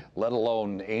anyway, let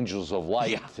alone angels of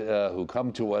light who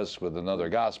come to us with another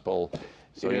gospel.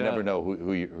 So you never know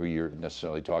who you're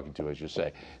necessarily talking to, as you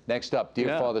say. Next up,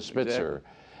 dear Father Spitzer.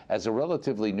 Exactly. As a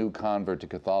relatively new convert to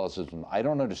Catholicism, I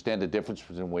don't understand the difference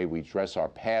between the way we address our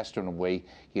pastor and the way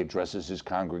he addresses his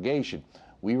congregation.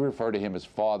 We refer to him as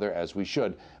Father, as we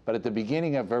should, but at the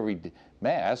beginning of every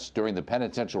Mass, during the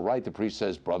penitential rite, the priest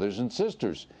says, brothers and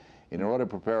sisters, in order to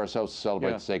prepare ourselves to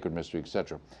celebrate the sacred mystery,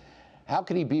 etc. How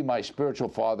can he be my spiritual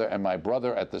father and my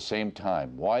brother at the same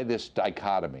time? Why this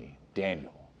dichotomy?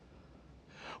 Daniel.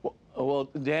 Well,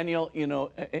 Daniel, in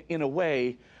a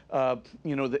way,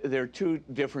 there are two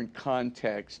different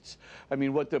contexts. I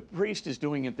mean, what the priest is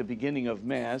doing at the beginning of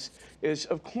Mass is,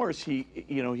 of course, he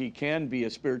can be a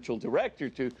spiritual director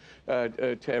to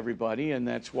everybody, and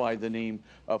that's why the name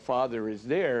Father is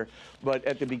there. But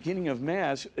at the beginning of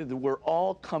Mass, we're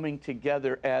all coming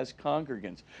together as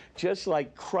congregants. Just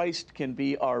like Christ can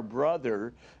be our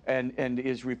brother and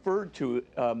is referred to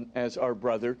as our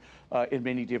brother in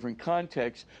many different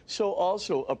contexts, so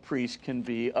also a priest can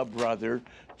be a brother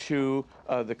to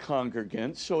the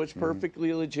congregants. So it's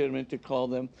perfectly legitimate to call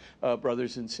them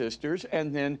brothers and sisters.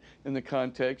 And then in the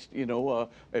context,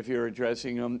 if you're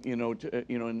addressing them,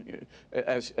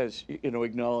 as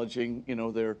acknowledging,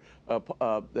 their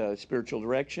the spiritual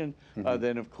direction,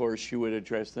 then of course you would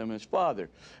address them as Father.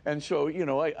 And so,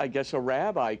 I guess a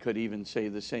rabbi could even say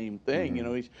the same thing.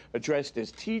 He's addressed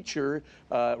as teacher,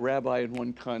 rabbi in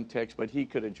one context, but he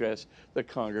could address the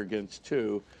congregants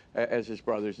too as his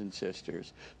brothers and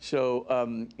sisters. So,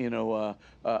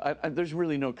 there's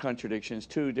really no contradictions,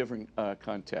 two different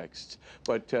contexts.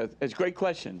 But it's a great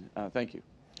question. Thank you.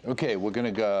 Okay, we're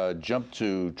going to jump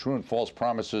to True and False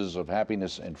Promises of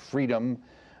Happiness and Freedom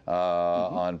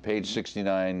on page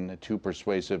 69, Two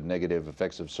Persuasive Negative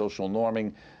Effects of Social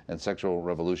Norming and Sexual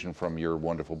Revolution from your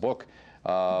wonderful book.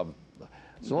 So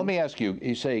let me ask you,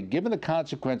 you say, given the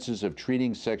consequences of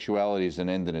treating sexuality as an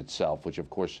end in itself, which of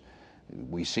course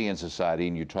we see in society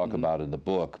and you talk about in the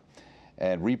book,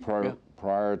 and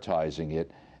reprioritizing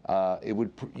it,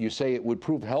 you say it would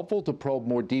prove helpful to probe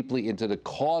more deeply into the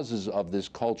causes of this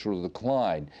cultural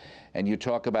decline. And you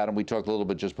talk about, and we talked a little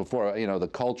bit just before,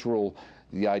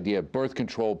 the idea of birth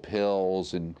control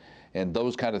pills and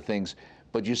those kind of things.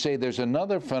 But you say there's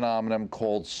another phenomenon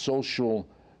called social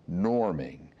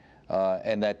norming,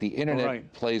 and that the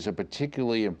internet plays a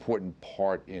particularly important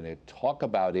part in it. Talk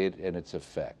about it and its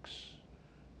effects.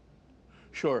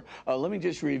 Sure. Let me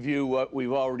just review what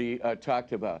we've already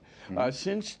talked about.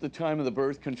 Since the time of the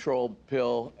birth control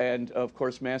pill and, of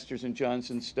course, Masters and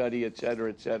Johnson's study, et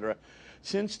cetera,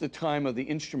 since the time of the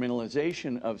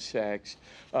instrumentalization of sex,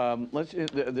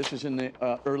 this is in the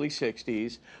early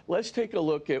 60s, let's take a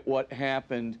look at what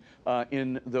happened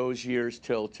in those years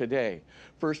till today.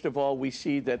 First of all, we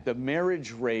see that the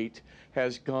marriage rate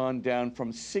has gone down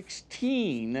from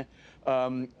 16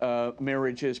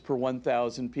 marriages per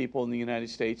 1,000 people in the United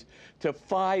States to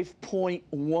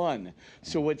 5.1.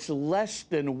 So it's less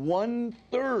than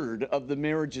 1/3 of the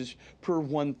marriages per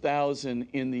 1,000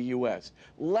 in the U.S.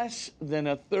 Less than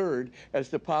a third as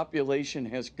the population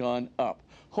has gone up.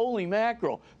 Holy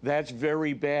mackerel, that's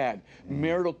very bad.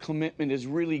 Marital commitment is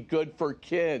really good for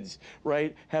kids,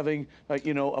 right? Having,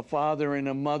 a father and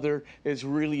a mother is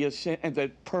really and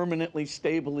that permanently,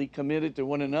 stably committed to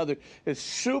one another is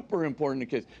super important to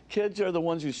kids. Kids are the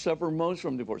ones who suffer most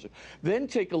from divorce. Then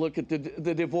take a look at the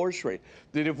divorce rate.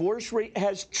 The divorce rate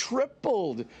has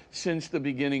tripled since the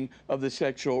beginning of the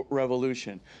sexual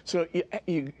revolution. So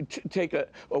you take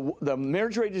the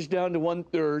marriage rate is down to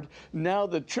 1/3. Now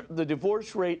the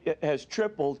divorce rate has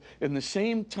tripled in the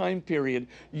same time period.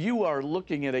 You are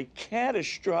looking at a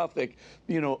catastrophic,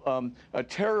 a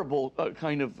terrible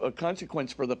kind of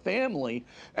consequence for the family,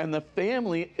 and the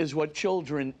family is what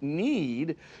children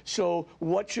need. So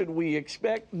what should we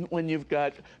expect when you've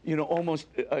got, almost,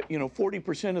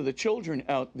 40% of the children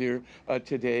out there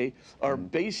today are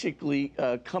basically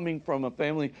coming from a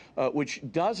family which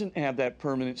doesn't have that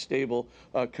permanent, stable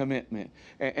commitment.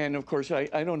 And of course,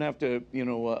 I don't have to,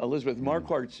 Elizabeth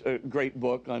Marquardt's great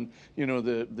book on,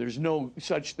 there's no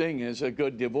such thing as a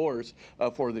good divorce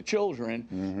for the children,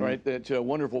 right? That's a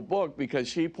wonderful book because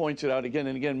she points it out again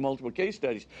and again, multiple case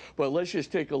studies. But let's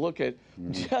just take a look at,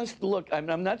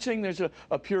 I'm not saying there's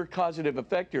a pure causative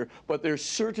effect here, but there's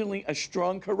certainly a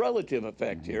strong correlative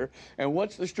effect here. And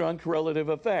what's the strong correlative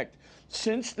effect?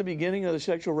 Since the beginning of the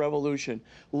sexual revolution,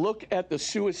 look at the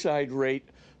suicide rate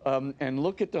and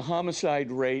look at the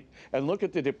homicide rate and look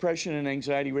at the depression and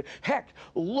anxiety rate. Heck,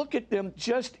 look at them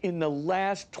just in the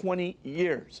last 20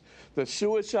 years. The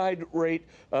suicide rate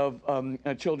of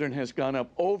children has gone up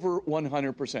over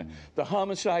 100%. The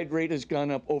homicide rate has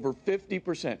gone up over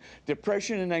 50%.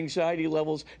 Depression and anxiety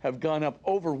levels have gone up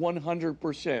over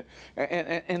 100%.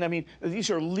 And I mean, these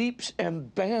are leaps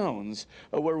and bounds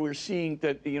where we're seeing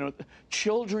that,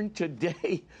 children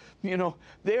today,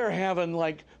 they're having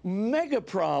like mega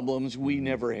problems we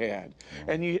never had.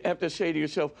 And you have to say to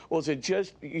yourself, well, is it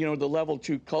just, the level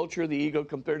 2 culture, the ego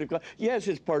compared to God? Yes,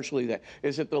 it's partially that.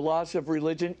 Is it the loss of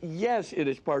religion? Yes, it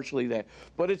is partially that.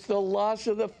 But it's the loss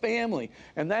of the family.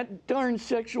 And that darn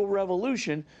sexual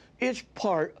revolution is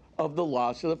part of the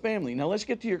loss of the family. Now let's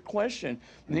get to your question,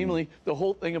 namely the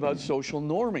whole thing about social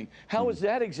norming. How is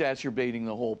that exacerbating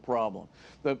the whole problem?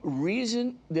 The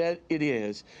reason that it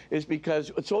is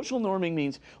because social norming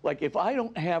means, like, if I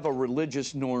don't have a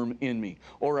religious norm in me,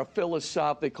 or a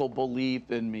philosophical belief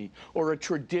in me, or a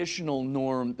traditional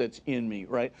norm that's in me,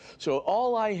 right? So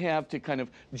all I have to kind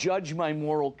of judge my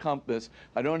moral compass,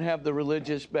 I don't have the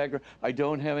religious background, I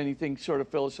don't have anything sort of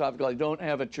philosophical, I don't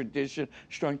have a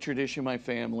strong tradition in my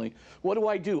family.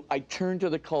 What do? I turn to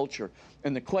the culture.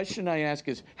 And the question I ask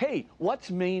is, hey, what's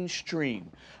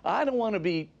mainstream? I don't want to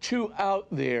be too out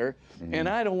there, and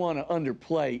I don't want to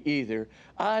underplay either.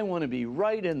 I want to be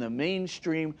right in the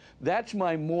mainstream. That's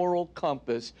my moral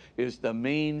compass, is the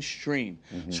mainstream.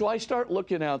 So I start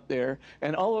looking out there,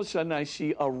 and all of a sudden I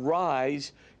see a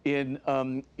rise in,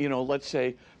 let's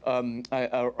say,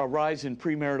 a rise in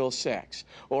premarital sex.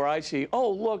 Or I see, oh,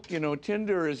 look,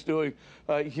 Tinder is doing,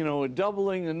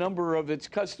 doubling the number of its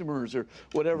customers or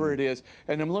whatever it is.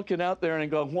 And I'm looking out there and I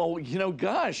go, well,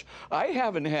 gosh, I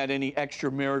haven't had any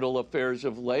extramarital affairs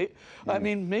of late. I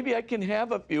mean, maybe I can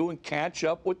have a few and catch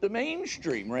up with the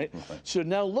mainstream, right? So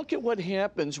now look at what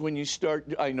happens when you start,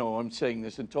 I know I'm saying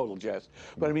this in total jest,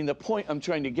 but I mean, the point I'm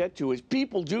trying to get to is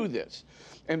people do this.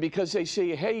 And because they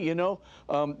say, hey,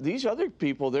 these other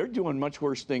people, they're doing much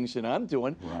worse things than I'm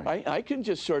doing. Right. I can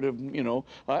just sort of,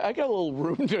 I got a little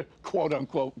room to, quote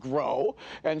unquote, grow.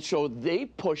 And so they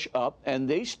push up and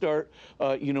they start,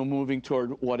 moving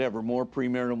toward whatever, more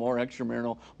premarital, more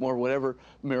extramarital, more whatever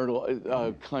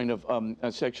marital kind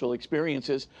of sexual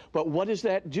experiences. But what does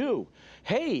that do?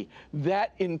 Hey,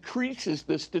 that increases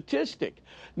the statistic.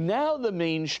 Now the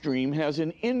mainstream has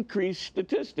an increased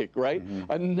statistic, right?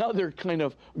 Another kind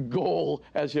of goal,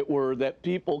 as it were, that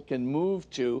people can move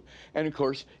to. And of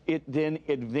course, it then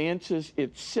advances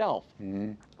itself.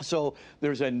 So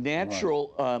there's a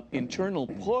natural internal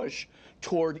push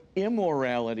toward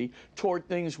immorality, toward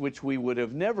things which we would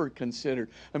have never considered.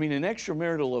 I mean, an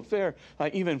extramarital affair,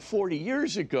 even 40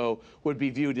 years ago, would be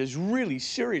viewed as really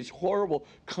serious, horrible,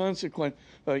 consequent,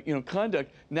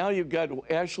 conduct. Now you've got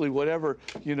actually whatever,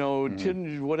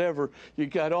 Tinder, whatever. You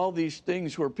got all these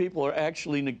things where people are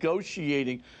actually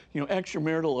negotiating,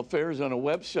 extramarital affairs on a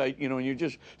website, and you're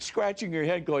just scratching your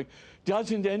head going,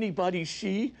 doesn't anybody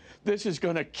see this is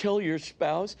going to kill your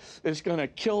spouse? It's going to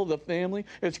kill the family.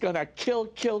 It's going to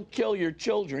kill your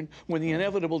children when the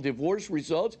inevitable divorce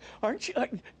results.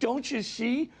 Don't you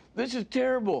see? This is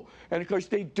terrible. And of course,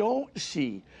 they don't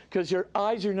see because their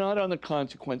eyes are not on the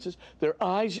consequences. Their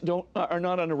eyes are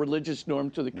not on a religious norm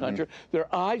to the contrary.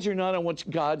 Their eyes are not on what's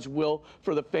God's will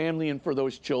for the family and for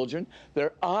those children.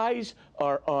 Their eyes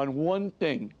are on one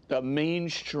thing, the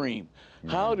mainstream.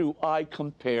 How do I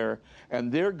compare?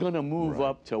 And they're going to move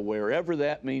up to wherever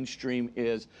that mainstream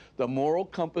is, the moral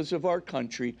compass of our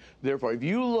country. Therefore, if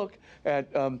you look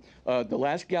at the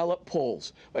last Gallup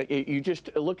polls, you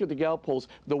just look at the Gallup polls,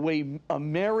 the way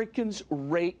Americans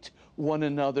rate one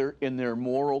another in their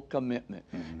moral commitment.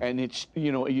 And it's,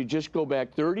 you just go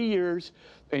back 30 years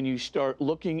and you start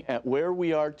looking at where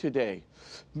we are today.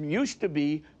 Used to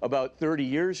be about 30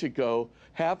 years ago,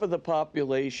 half of the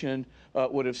population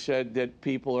would have said that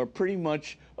people are pretty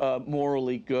much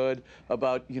morally good.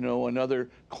 About, another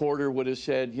quarter would have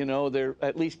said, they're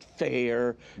at least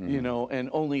fair, and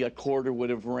only a quarter would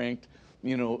have ranked,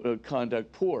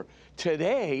 conduct poor.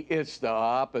 Today, it's the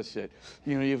opposite.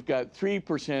 You've got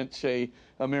 3% say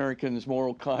Americans'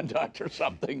 moral conduct or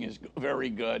something is very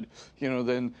good.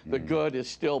 Then the good is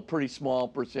still pretty small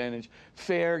percentage.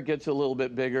 Fair gets a little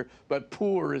bit bigger, but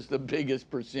poor is the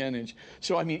biggest percentage.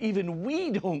 So, I mean, even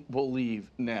we don't believe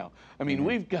now. I mean,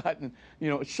 we've gotten,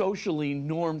 socially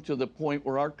normed to the point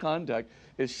where our conduct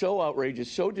is so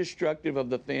outrageous, so destructive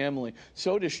of the family,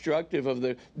 so destructive of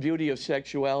the beauty of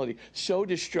sexuality, so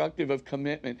destructive of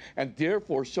commitment, and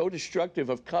therefore so destructive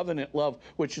of covenant love,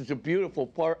 which is a beautiful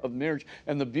part of marriage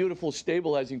and the beautiful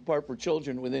stabilizing part for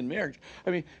children within marriage. I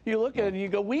mean, you look at it and you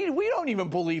go, we don't even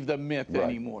believe the myth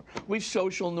anymore. We've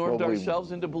social normed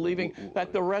ourselves into believing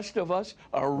that the rest of us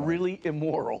are really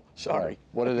immoral. Sorry.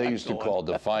 What do they used to call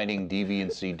defining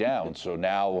deviancy down? So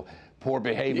now poor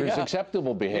behavior is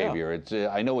acceptable behavior. It's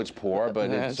I know it's poor, but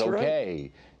it's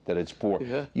okay that it's poor.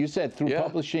 You said through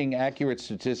publishing accurate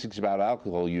statistics about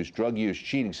alcohol use, drug use,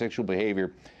 cheating, sexual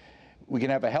behavior, we can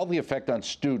have a healthy effect on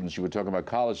students. You were talking about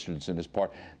college students in this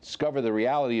part. Discover the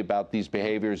reality about these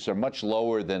behaviors are much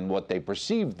lower than what they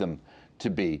perceive them to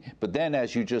be. But then,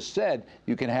 as you just said,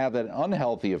 you can have an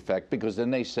unhealthy effect because then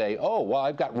they say, oh, well,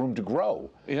 I've got room to grow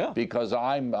because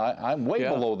I'm way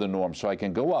below the norm, so I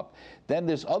can go up. Then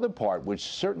this other part, which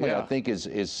certainly I think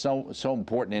is so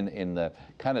important in the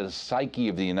kind of the psyche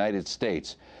of the United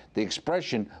States, the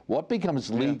expression, what becomes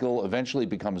legal eventually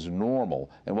becomes normal,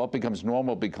 and what becomes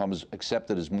normal becomes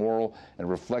accepted as moral and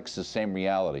reflects the same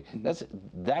reality.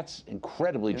 That's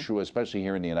incredibly true, especially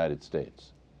here in the United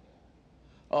States.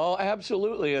 Oh,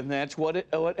 absolutely, and that's what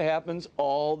happens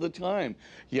all the time.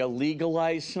 You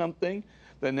legalize something,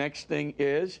 the next thing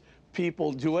is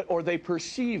people do it, or they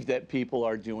perceive that people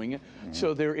are doing it.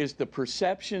 So there is the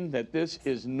perception that this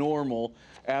is normal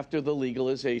after the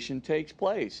legalization takes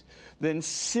place. Then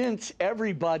since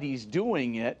everybody's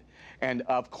doing it, and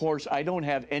of course I don't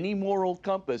have any moral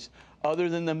compass other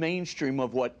than the mainstream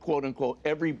of what, quote unquote,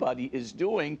 everybody is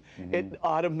doing, it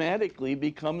automatically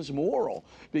becomes moral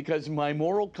because my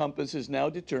moral compass is now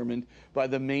determined by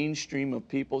the mainstream of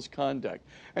people's conduct.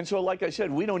 And so, like I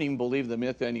said, we don't even believe the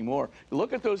myth anymore.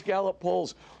 Look at those Gallup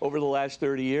polls over the last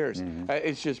 30 years.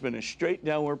 It's just been a straight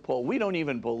downward poll. We don't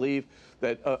even believe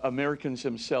that Americans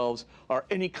themselves are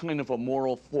any kind of a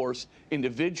moral force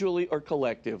individually or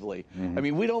collectively. I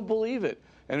mean, we don't believe it.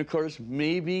 And of course,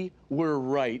 maybe we're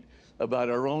right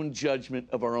about our own judgment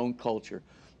of our own culture.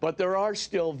 But there are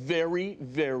still very,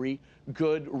 very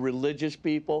good religious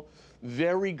people,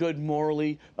 very good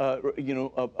morally,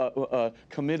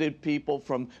 committed people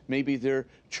from maybe their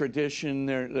tradition,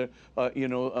 that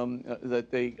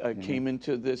they came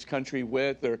into this country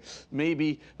with, or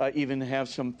maybe even have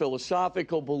some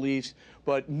philosophical beliefs.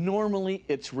 But normally,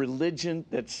 it's religion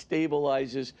that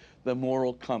stabilizes the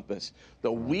moral compass.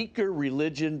 The weaker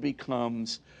religion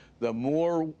becomes, the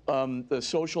more the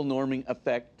social norming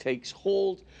effect takes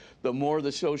hold, the more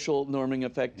the social norming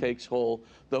effect takes hold,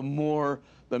 the more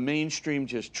the mainstream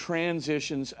just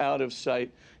transitions out of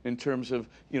sight in terms of,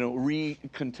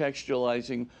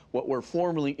 recontextualizing what were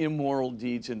formerly immoral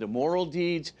deeds into moral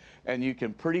deeds. And you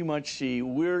can pretty much see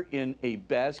we're in a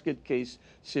basket case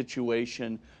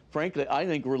situation. Frankly, I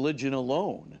think religion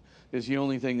alone is the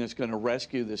only thing that's going to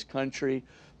rescue this country.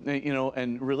 You know,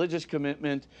 and religious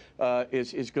commitment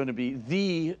is going to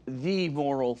be the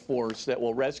moral force that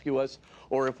will rescue us.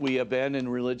 Or if we abandon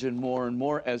religion more and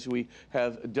more, as we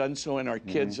have done so, and our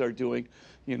kids are doing,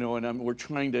 you know, and we're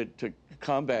trying to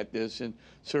combat this, and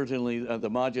certainly the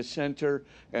Maggia Center,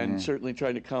 and certainly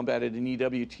trying to combat it in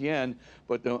EWTN.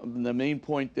 But the main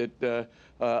point that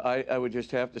I would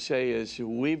just have to say is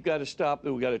we've got to stop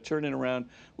it. We've got to turn it around.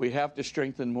 We have to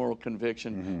strengthen moral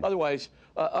conviction. Otherwise,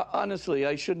 honestly,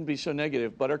 I shouldn't be so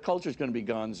negative, but our culture is going to be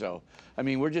gonzo. I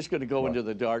mean, we're just going to go into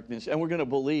the darkness, and we're going to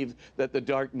believe that the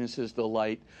darkness is the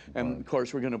light. And of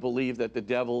course, we're going to believe that the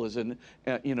devil is an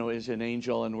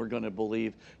angel, and we're going to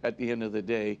believe at the end of the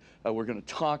day, we're going to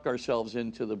talk ourselves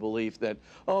into the belief that,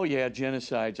 oh yeah,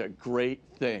 genocide's a great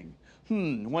thing.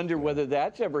 Wonder whether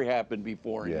that's ever happened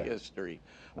before in history.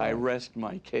 Right. I rest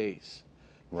my case.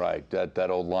 Right, that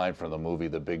old line from the movie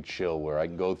The Big Chill, where I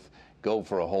can go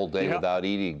for a whole day without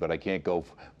eating, but I can't go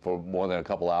for more than a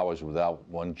couple hours without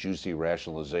one juicy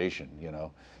rationalization, you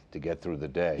know, to get through the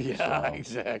day. Yeah, so,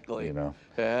 exactly. You know,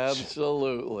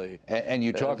 absolutely. And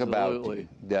you talk about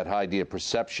that idea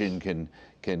perception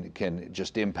can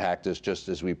just impact us just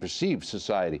as we perceive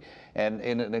society. And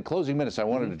in the closing minutes, I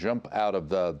wanted to jump out of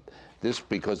this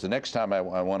because the next time I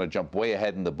want to jump way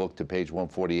ahead in the book to page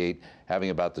 148,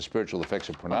 having about the spiritual effects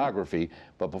of pornography.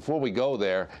 But before we go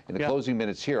there, in the closing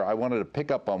minutes here, I wanted to pick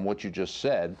up on what you just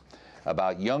said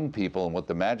about young people and what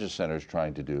the Maggia Center is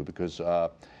trying to do, because there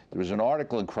was an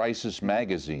article in Crisis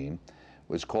Magazine. It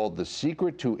was called The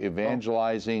Secret to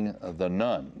Evangelizing the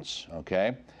Nuns,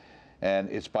 okay? And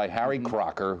it's by Harry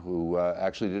Crocker, who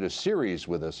actually did a series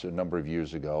with us a number of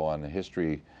years ago on the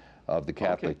history of the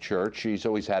Catholic Church. He's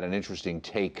always had an interesting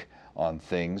take on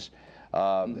things.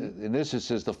 In this, it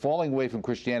says, the falling away from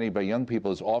Christianity by young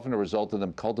people is often a result of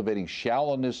them cultivating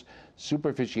shallowness,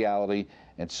 superficiality,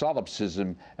 and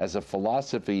solipsism as a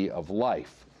philosophy of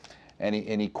life. And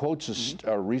he quotes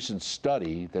a recent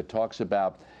study that talks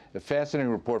about a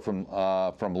fascinating report from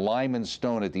Lyman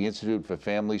Stone at the Institute for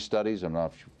Family Studies. I'm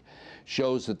not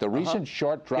shows that the recent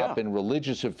sharp drop in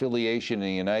religious affiliation in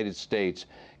the United States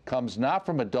comes not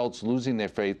from adults losing their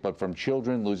faith, but from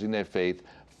children losing their faith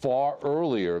far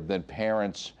earlier than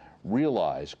parents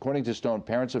realize. According to Stone,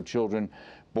 parents of children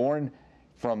born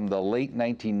from the late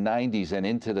 1990s and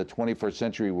into the 21st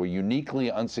century were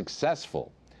uniquely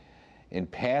unsuccessful in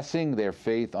passing their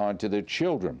faith on to their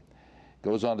children.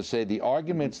 Goes on to say the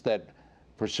arguments that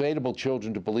persuadable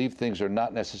children to believe things are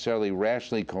not necessarily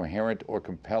rationally coherent or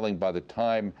compelling by the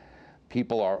time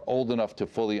people are old enough to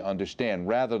fully understand.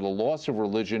 Rather, the loss of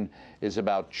religion is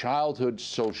about childhood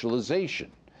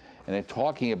socialization. And they're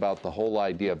talking about the whole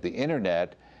idea of the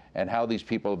internet and how these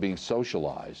people are being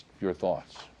socialized. Your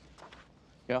thoughts?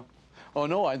 Yeah. Oh,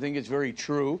 no, I think it's very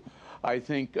true. I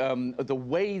think the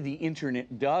way the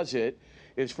internet does it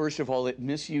is, first of all, it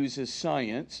misuses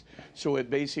science. So it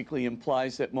basically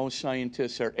implies that most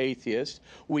scientists are atheists.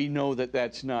 We know that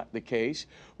that's not the case.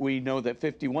 We know that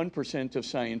 51% of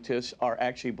scientists are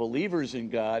actually believers in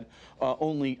God.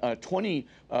 Only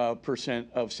 20%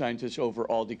 of scientists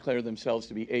overall declare themselves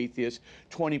to be atheists.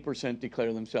 20%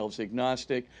 declare themselves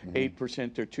agnostic.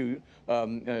 8% are too,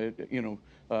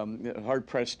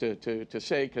 hard-pressed to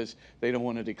say because they don't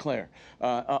want to declare.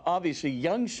 Obviously,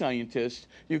 young scientists,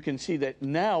 you can see that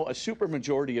now a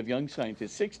supermajority of young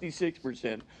scientists,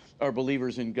 66%, are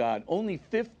believers in God. Only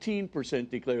 15%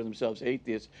 declare themselves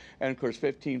atheists, and of course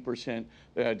 15%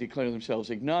 declare themselves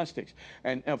agnostics.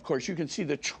 And of course you can see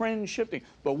the trend shifting.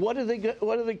 But what do they get?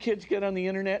 What do the kids get on the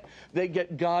internet? They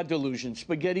get God delusion,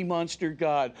 spaghetti monster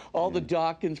God, all the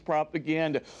Dawkins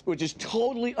propaganda, which is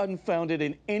totally unfounded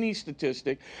in any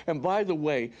statistic. And by the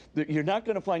way, you're not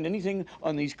going to find anything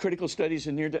on these critical studies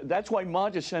in near. That's why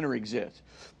Maggia Center exists.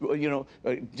 You know,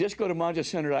 just go to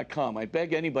maggiacenter.com. I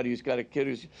beg anybody who's got a kid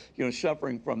who's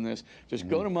suffering from this, just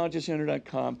go to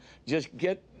maggiacenter.com. Just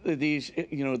get these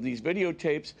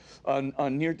videotapes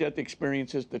on near-death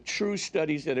experiences, the true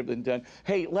studies that have been done.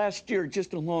 Hey, last year,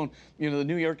 just alone, the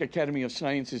New York Academy of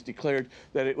Sciences declared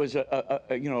that it was a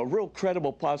real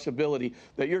credible possibility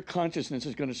that your consciousness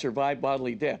is going to survive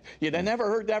bodily death. You'd never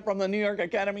heard that from the New York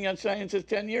Academy of Sciences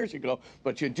 10 years ago,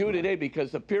 but you do today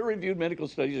because the peer-reviewed medical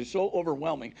studies are so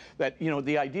overwhelming that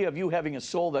the idea of you having a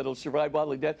soul that'll survive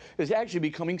bodily death is actually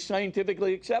becoming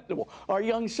scientifically acceptable. Our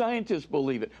young scientists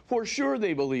believe it. For sure,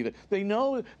 they believe believe it. They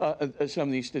know some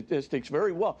of these statistics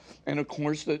very well. And of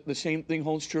course, the same thing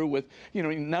holds true with,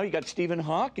 now you got Stephen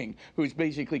Hawking, who's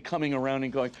basically coming around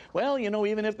and going, well,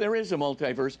 even if there is a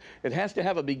multiverse, it has to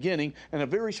have a beginning and a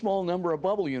very small number of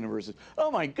bubble universes.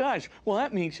 Oh my gosh, well,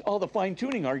 that means all the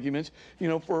fine-tuning arguments,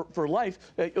 for life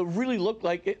really look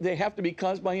like they have to be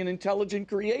caused by an intelligent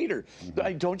creator.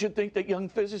 Don't you think that young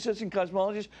physicists and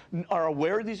cosmologists are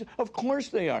aware of these? Of course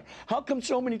they are. How come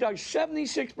so many doctors,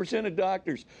 76% of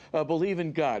doctors believe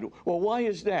in God? Well, why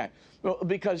is that? Well,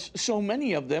 because so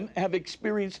many of them have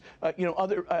experienced,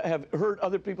 have heard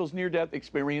other people's near-death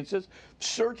experiences,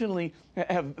 certainly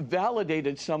have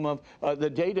validated some of the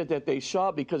data that they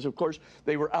saw because, of course,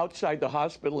 they were outside the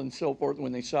hospital and so forth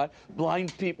when they saw it.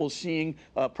 Blind people seeing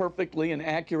perfectly and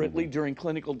accurately during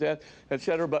clinical death, et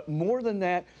cetera. But more than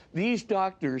that, these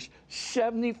doctors,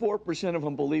 74% of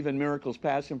them believe in miracles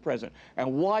past and present.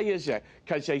 And why is that?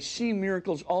 Because they see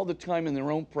miracles all the time in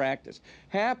their own practice.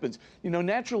 Happens.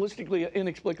 Naturalistically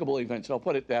inexplicable events. I'll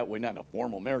put it that way, not a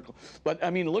formal miracle. But,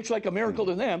 it looks like a miracle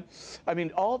to them.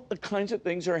 All the kinds of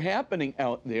things are happening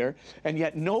out there, and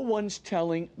yet no one's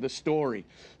telling the story.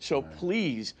 So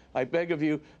please, I beg of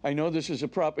you, I know this is a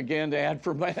propaganda ad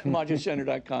for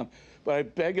MajaCenter.com, but I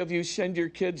beg of you, send your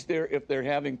kids there if they're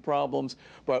having problems.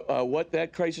 But what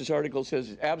that crisis article says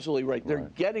is absolutely right.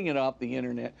 They're getting it off the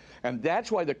internet. And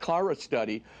that's why the CARA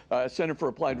study, Center for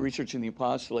Applied Research in the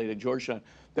Apostolate at Georgetown,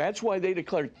 that's why they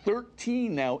declared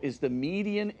 13 now is the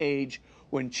median age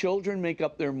when children make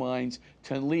up their minds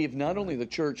to leave not only the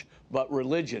church, but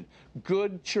religion.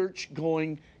 Good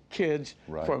church-going kids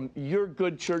from your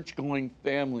good church-going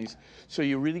families. So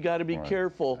you really got to be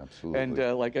careful. Absolutely.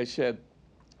 And like I said,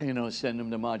 send them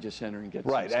to Maja Center and get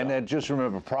some stuff. And then just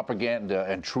remember, propaganda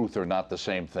and truth are not the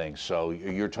same thing. So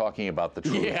you're talking about the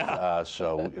truth. Yeah.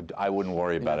 So I wouldn't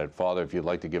worry about it. Father, if you'd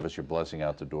like to give us your blessing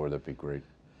out the door, that'd be great.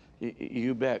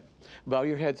 You bet. Bow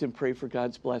your heads and pray for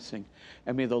God's blessing.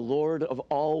 And may the Lord of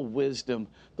all wisdom,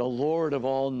 the Lord of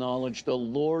all knowledge, the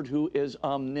Lord who is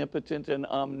omnipotent and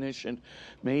omniscient,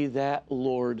 may that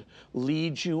Lord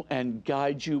lead you and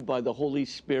guide you by the Holy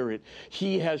Spirit.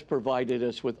 He has provided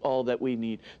us with all that we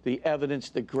need, the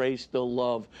evidence, the grace, the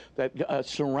love that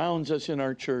surrounds us in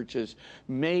our churches.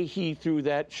 May He, through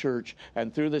that church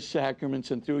and through the sacraments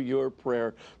and through your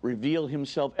prayer, reveal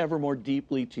Himself ever more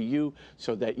deeply to you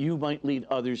so that you might lead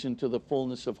others into the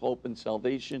fullness of hope and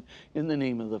salvation. In the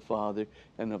name of the Father,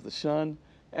 and of the Son,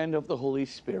 and of the Holy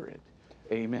Spirit.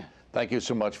 Amen. Thank you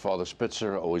so much, Father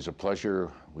Spitzer. Always a pleasure.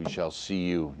 We shall see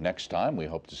you next time. We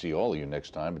hope to see all of you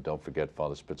next time. But don't forget,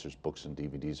 Father Spitzer's books and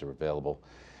DVDs are available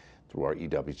through our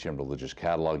EWTN Religious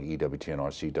Catalog,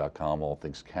 EWTNRC.com, all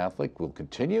things Catholic. We'll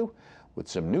continue with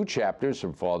some new chapters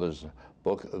from Father's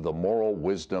book, The Moral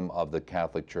Wisdom of the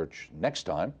Catholic Church, next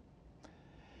time.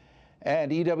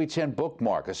 And EWTN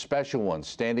Bookmark, a special one,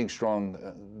 Standing Strong,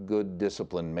 Good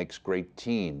Discipline Makes Great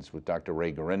Teens, with Dr.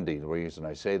 Ray Guarendi. The reason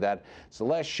I say that, it's the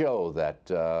last show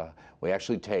that we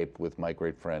actually taped with my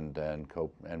great friend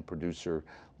and producer,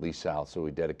 Lee South, so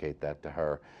we dedicate that to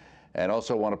her. And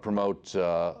also want to promote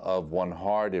Of One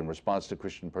Heart in response to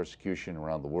Christian persecution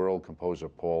around the world. Composer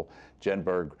Paul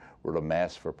Genberg wrote a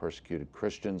Mass for persecuted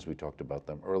Christians. We talked about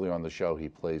them earlier on the show. He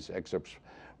plays excerpts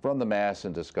from the Mass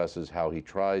and discusses how he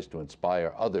tries to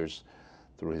inspire others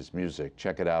through his music.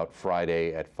 Check it out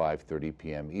Friday at 5:30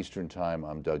 p.m. Eastern Time.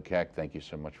 I'm Doug Keck. Thank you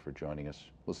so much for joining us.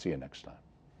 We'll see you next time.